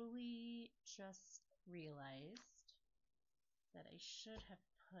totally just realized that I should have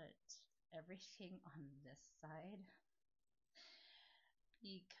put everything on this side,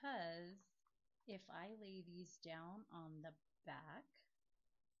 because if I lay these down on the back,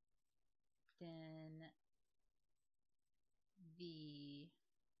 then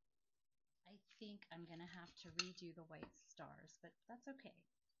I think I'm gonna have to redo the white stars, but that's okay.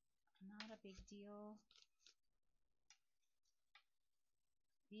 Not a big deal.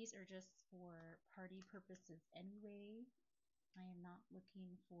 These are just for party purposes anyway. I am not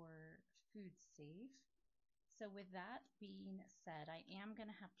looking for food safe. So with that being said, I am going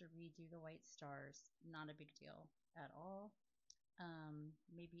to have to redo the white stars. Not a big deal at all.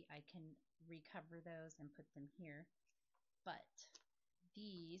 Maybe I can recover those and put them here. But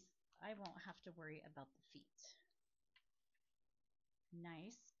these, I won't have to worry about the feet.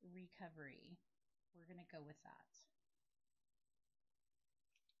 Nice recovery. We're going to go with that.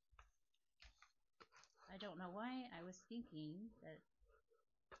 I don't know why I was thinking that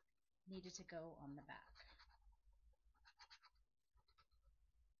needed to go on the back.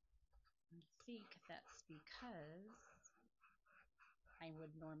 I think that's because I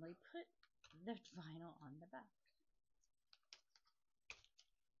would normally put the vinyl on the back.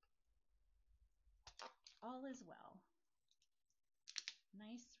 All is well.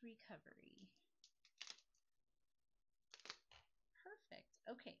 Nice recovery. Perfect.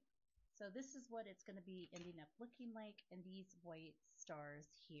 Okay, So this is what it's going to be ending up looking like. And these white stars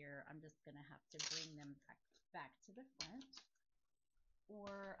here, I'm just going to have to bring them back to the front.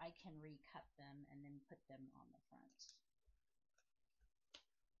 Or I can recut them and then put them on the front.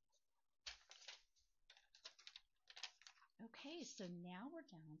 Okay, so now we're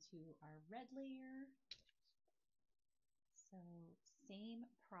down to our red layer. So same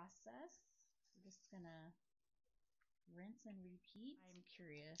process. We're just gonna rinse and repeat. I'm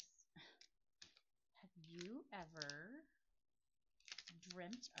curious, have you ever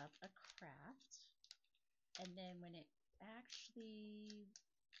dreamt up a craft and then when it actually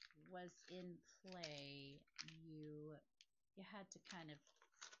was in play, you had to kind of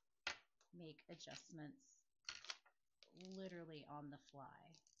make adjustments literally on the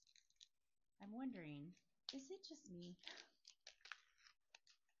fly? I'm wondering, is it just me?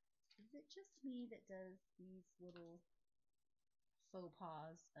 Is it just me that does these little faux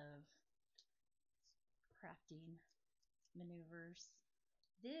pas of crafting maneuvers?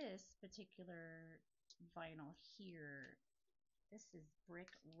 This particular vinyl here, this is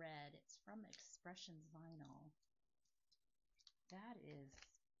brick red. It's from Expressions Vinyl. That is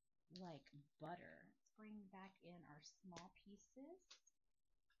like butter. Let's bring back in our small pieces.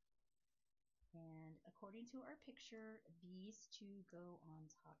 And according to our picture, these two go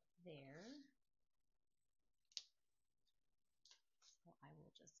on top there. So I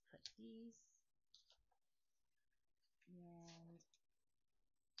will just put these. And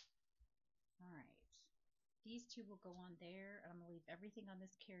all right, these two will go on there. I'm gonna leave everything on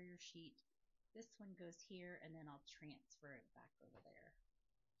this carrier sheet. This one goes here, and then I'll transfer it back over there.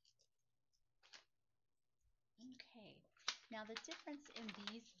 Okay, now the difference in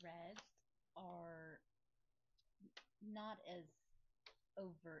these reds are not as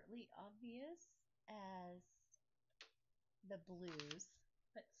overtly obvious as the blues,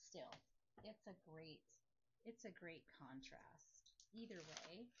 but still, it's a great contrast either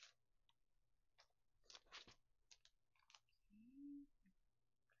way. Okay,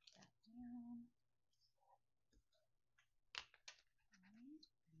 put that down. All right,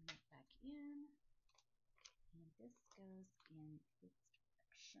 bring it back in, and this goes in this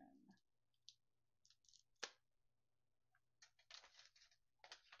direction.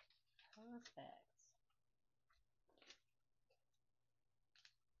 Perfect.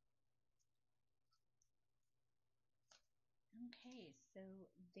 Okay, so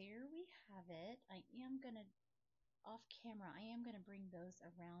there we have it. I am gonna, off camera, I am gonna bring those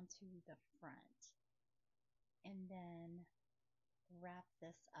around to the front and then wrap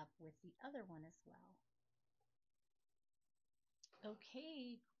this up with the other one as well.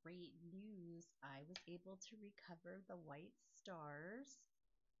 Okay, great news. I was able to recover the white stars,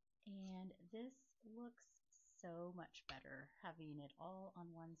 and this looks so much better having it all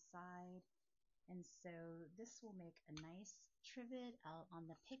on one side. And so this will make a nice trivet out on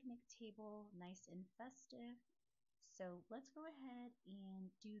the picnic table, nice and festive. So let's go ahead and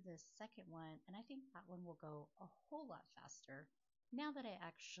do the second one, and I think that one will go a whole lot faster now that I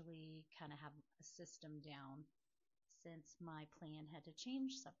actually kind of have a system down, since my plan had to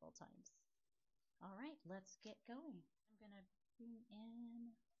change several times. All right, let's get going. I'm gonna bring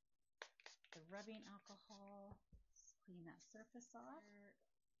in the rubbing alcohol, let's clean that surface off.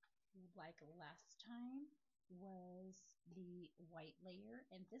 Like last time was the white layer,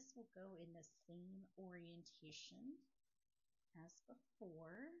 and this will go in the same orientation as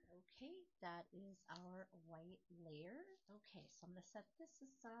before. Okay, that is our white layer. Okay, so I'm going to set this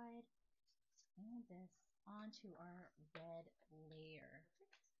aside and this onto our red layer.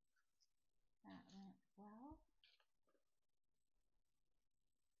 That went well.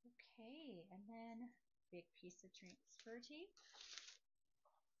 Okay, and then big piece of transfer tape.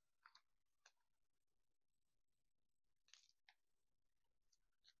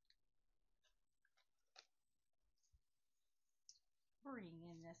 Bring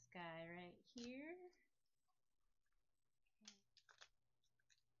in this guy right here.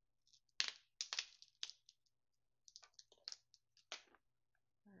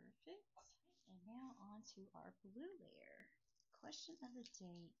 Perfect. And now on to our blue layer. Question of the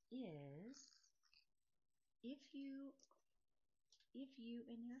day is, if you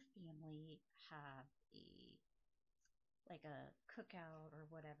and your family have a cookout or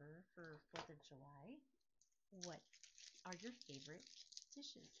whatever for 4th of July, what are your favorite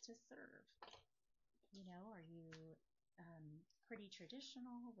dishes to serve? You know, are you pretty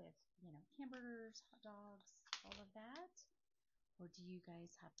traditional with, hamburgers, hot dogs, all of that? Or do you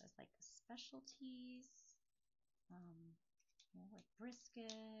guys have like specialties, like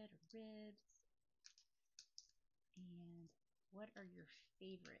brisket or ribs? And what are your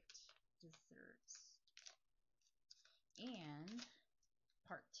favorite desserts. And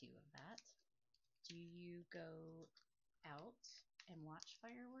part 2 of that, do you go out and watch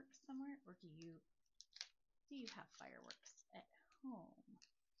fireworks somewhere, or do you have fireworks at home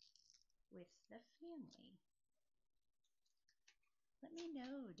with the family? Let me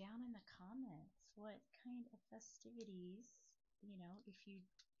know down in the comments what kind of festivities, you know, if you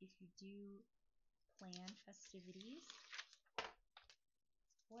do plan festivities,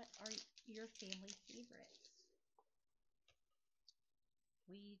 what are your family favorites?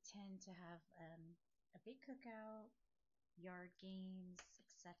 We tend to have a big cookout, yard games,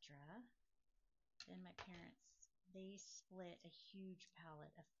 etc. Then my parents, they split a huge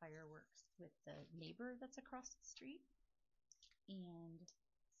pallet of fireworks with the neighbor that's across the street. And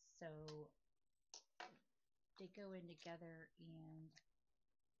so they go in together, and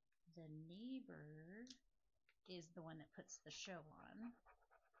the neighbor is the one that puts the show on.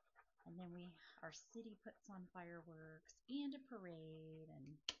 And then our city puts on fireworks and a parade,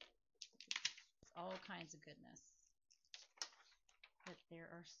 and it's all kinds of goodness. But there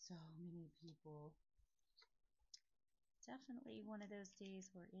are so many people. Definitely one of those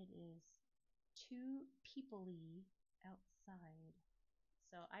days where it is too people-y outside.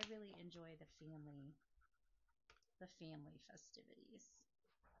 So I really enjoy the family festivities.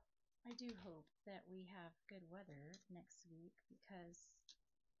 I do hope that we have good weather next week, because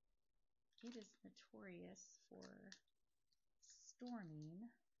it is notorious for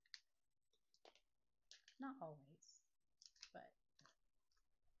storming. Not always, but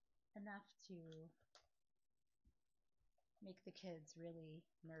enough to make the kids really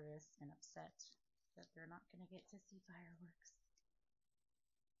nervous and upset that they're not going to get to see fireworks.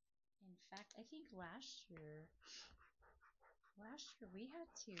 In fact, I think last year we had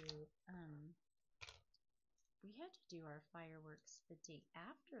to do our fireworks the day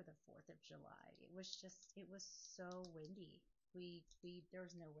after the 4th of July. It was so windy. There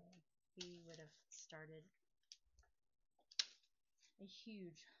was no way we would have started a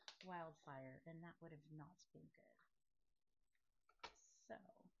huge wildfire, and that would have not been good. So,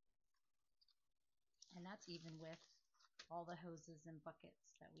 and that's even with all the hoses and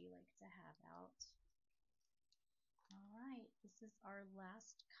buckets that we like to have out. All right, this is our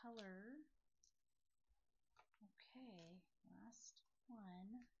last color. Okay, last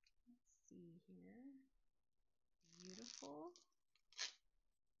one. Let's see here. Beautiful.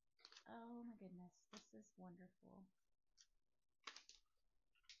 Oh my goodness, this is wonderful.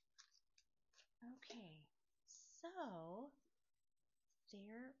 Okay, so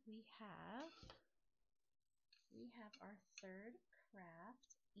there we have our third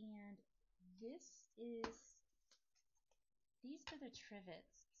craft, and these are the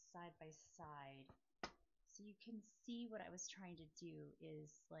Trivets side by side. So you can see what I was trying to do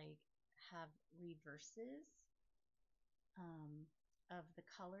is like have reverses of the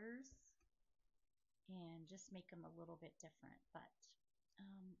colors and just make them a little bit different. But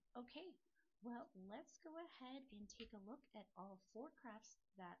okay, well, let's go ahead and take a look at all 4 crafts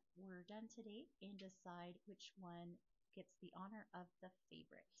that were done today and decide which one gets the honor of the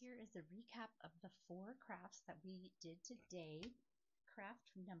favorite. Here is a recap of the 4 crafts that we did today.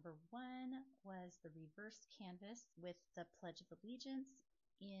 Craft number 1 was the reverse canvas with the Pledge of Allegiance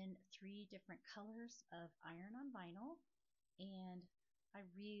in 3 different colors of iron on vinyl, and I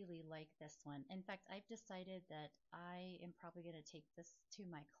really like this one. In fact, I've decided that I am probably going to take this to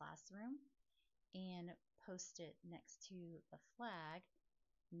my classroom and post it next to the flag.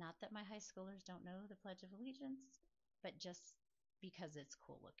 Not that my high schoolers don't know the Pledge of Allegiance, but just because it's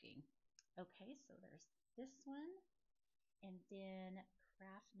cool looking. Okay, so there's this one. And then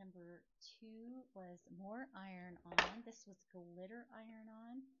craft number 2 was more iron on. This was glitter iron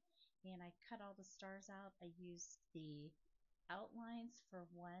on, and I cut all the stars out. I used the outlines for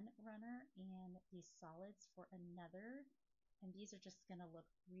one runner and the solids for another, and these are just going to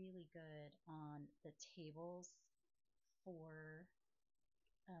look really good on the tables for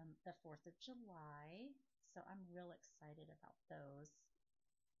the 4th of July. So I'm real excited about those.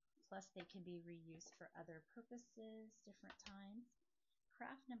 Plus they can be reused for other purposes, different times.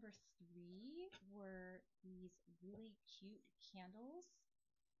 Craft number 3 were these really cute candles,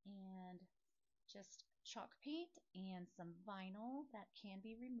 and just chalk paint and some vinyl that can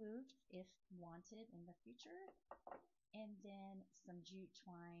be removed if wanted in the future, and then some jute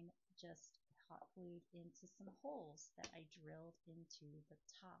twine just hot glued into some holes that I drilled into the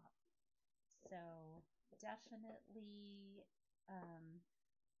top. So definitely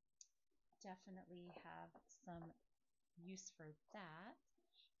have some use for that.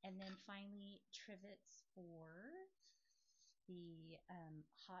 And then finally, Trivets for the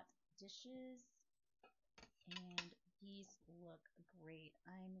hot dishes, and these look great.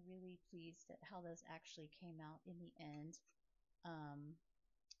 I'm really pleased at how those actually came out in the end. Um,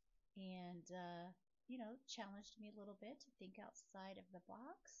 and challenged me a little bit to think outside of the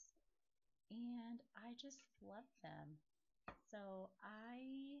box, and I just love them. So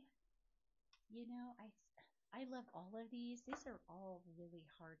I love all of these. These are all really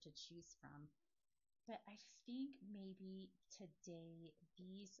hard to choose from, but I think maybe today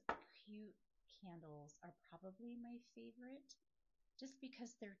these cute candles are probably my favorite, just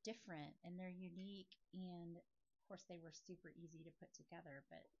because they're different and they're unique, and of course they were super easy to put together,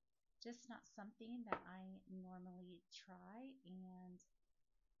 but just not something that I normally try. And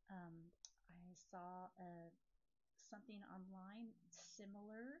I saw something online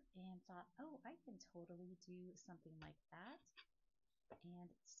similar and thought, oh, I can totally do something like that.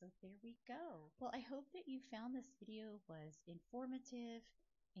 And so there we go. Well, I hope that you found this video was informative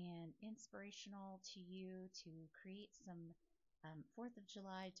and inspirational to you to create some 4th of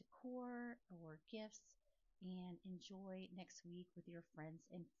July decor or gifts and enjoy next week with your friends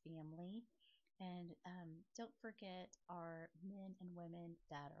and family. And don't forget our men and women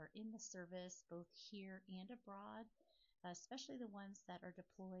that are in the service, both here and abroad, especially the ones that are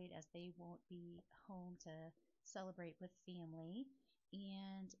deployed, as they won't be home to celebrate with family.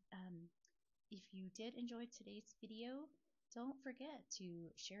 And if you did enjoy today's video, don't forget to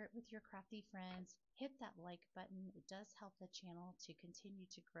share it with your crafty friends. Hit that like button. It does help the channel to continue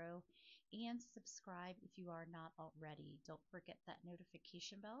to grow. And subscribe if you are not already. Don't forget that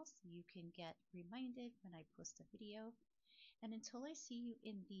notification bell so you can get reminded when I post a video. And until I see you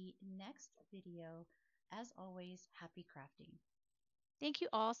in the next video, as always, happy crafting. Thank you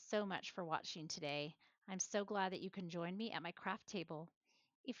all so much for watching today. I'm so glad that you can join me at my craft table.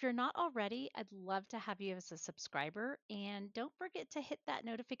 If you're not already, I'd love to have you as a subscriber, and don't forget to hit that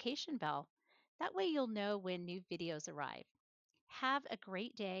notification bell. That way you'll know when new videos arrive. Have a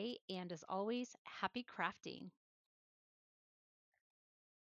great day, and as always, happy crafting.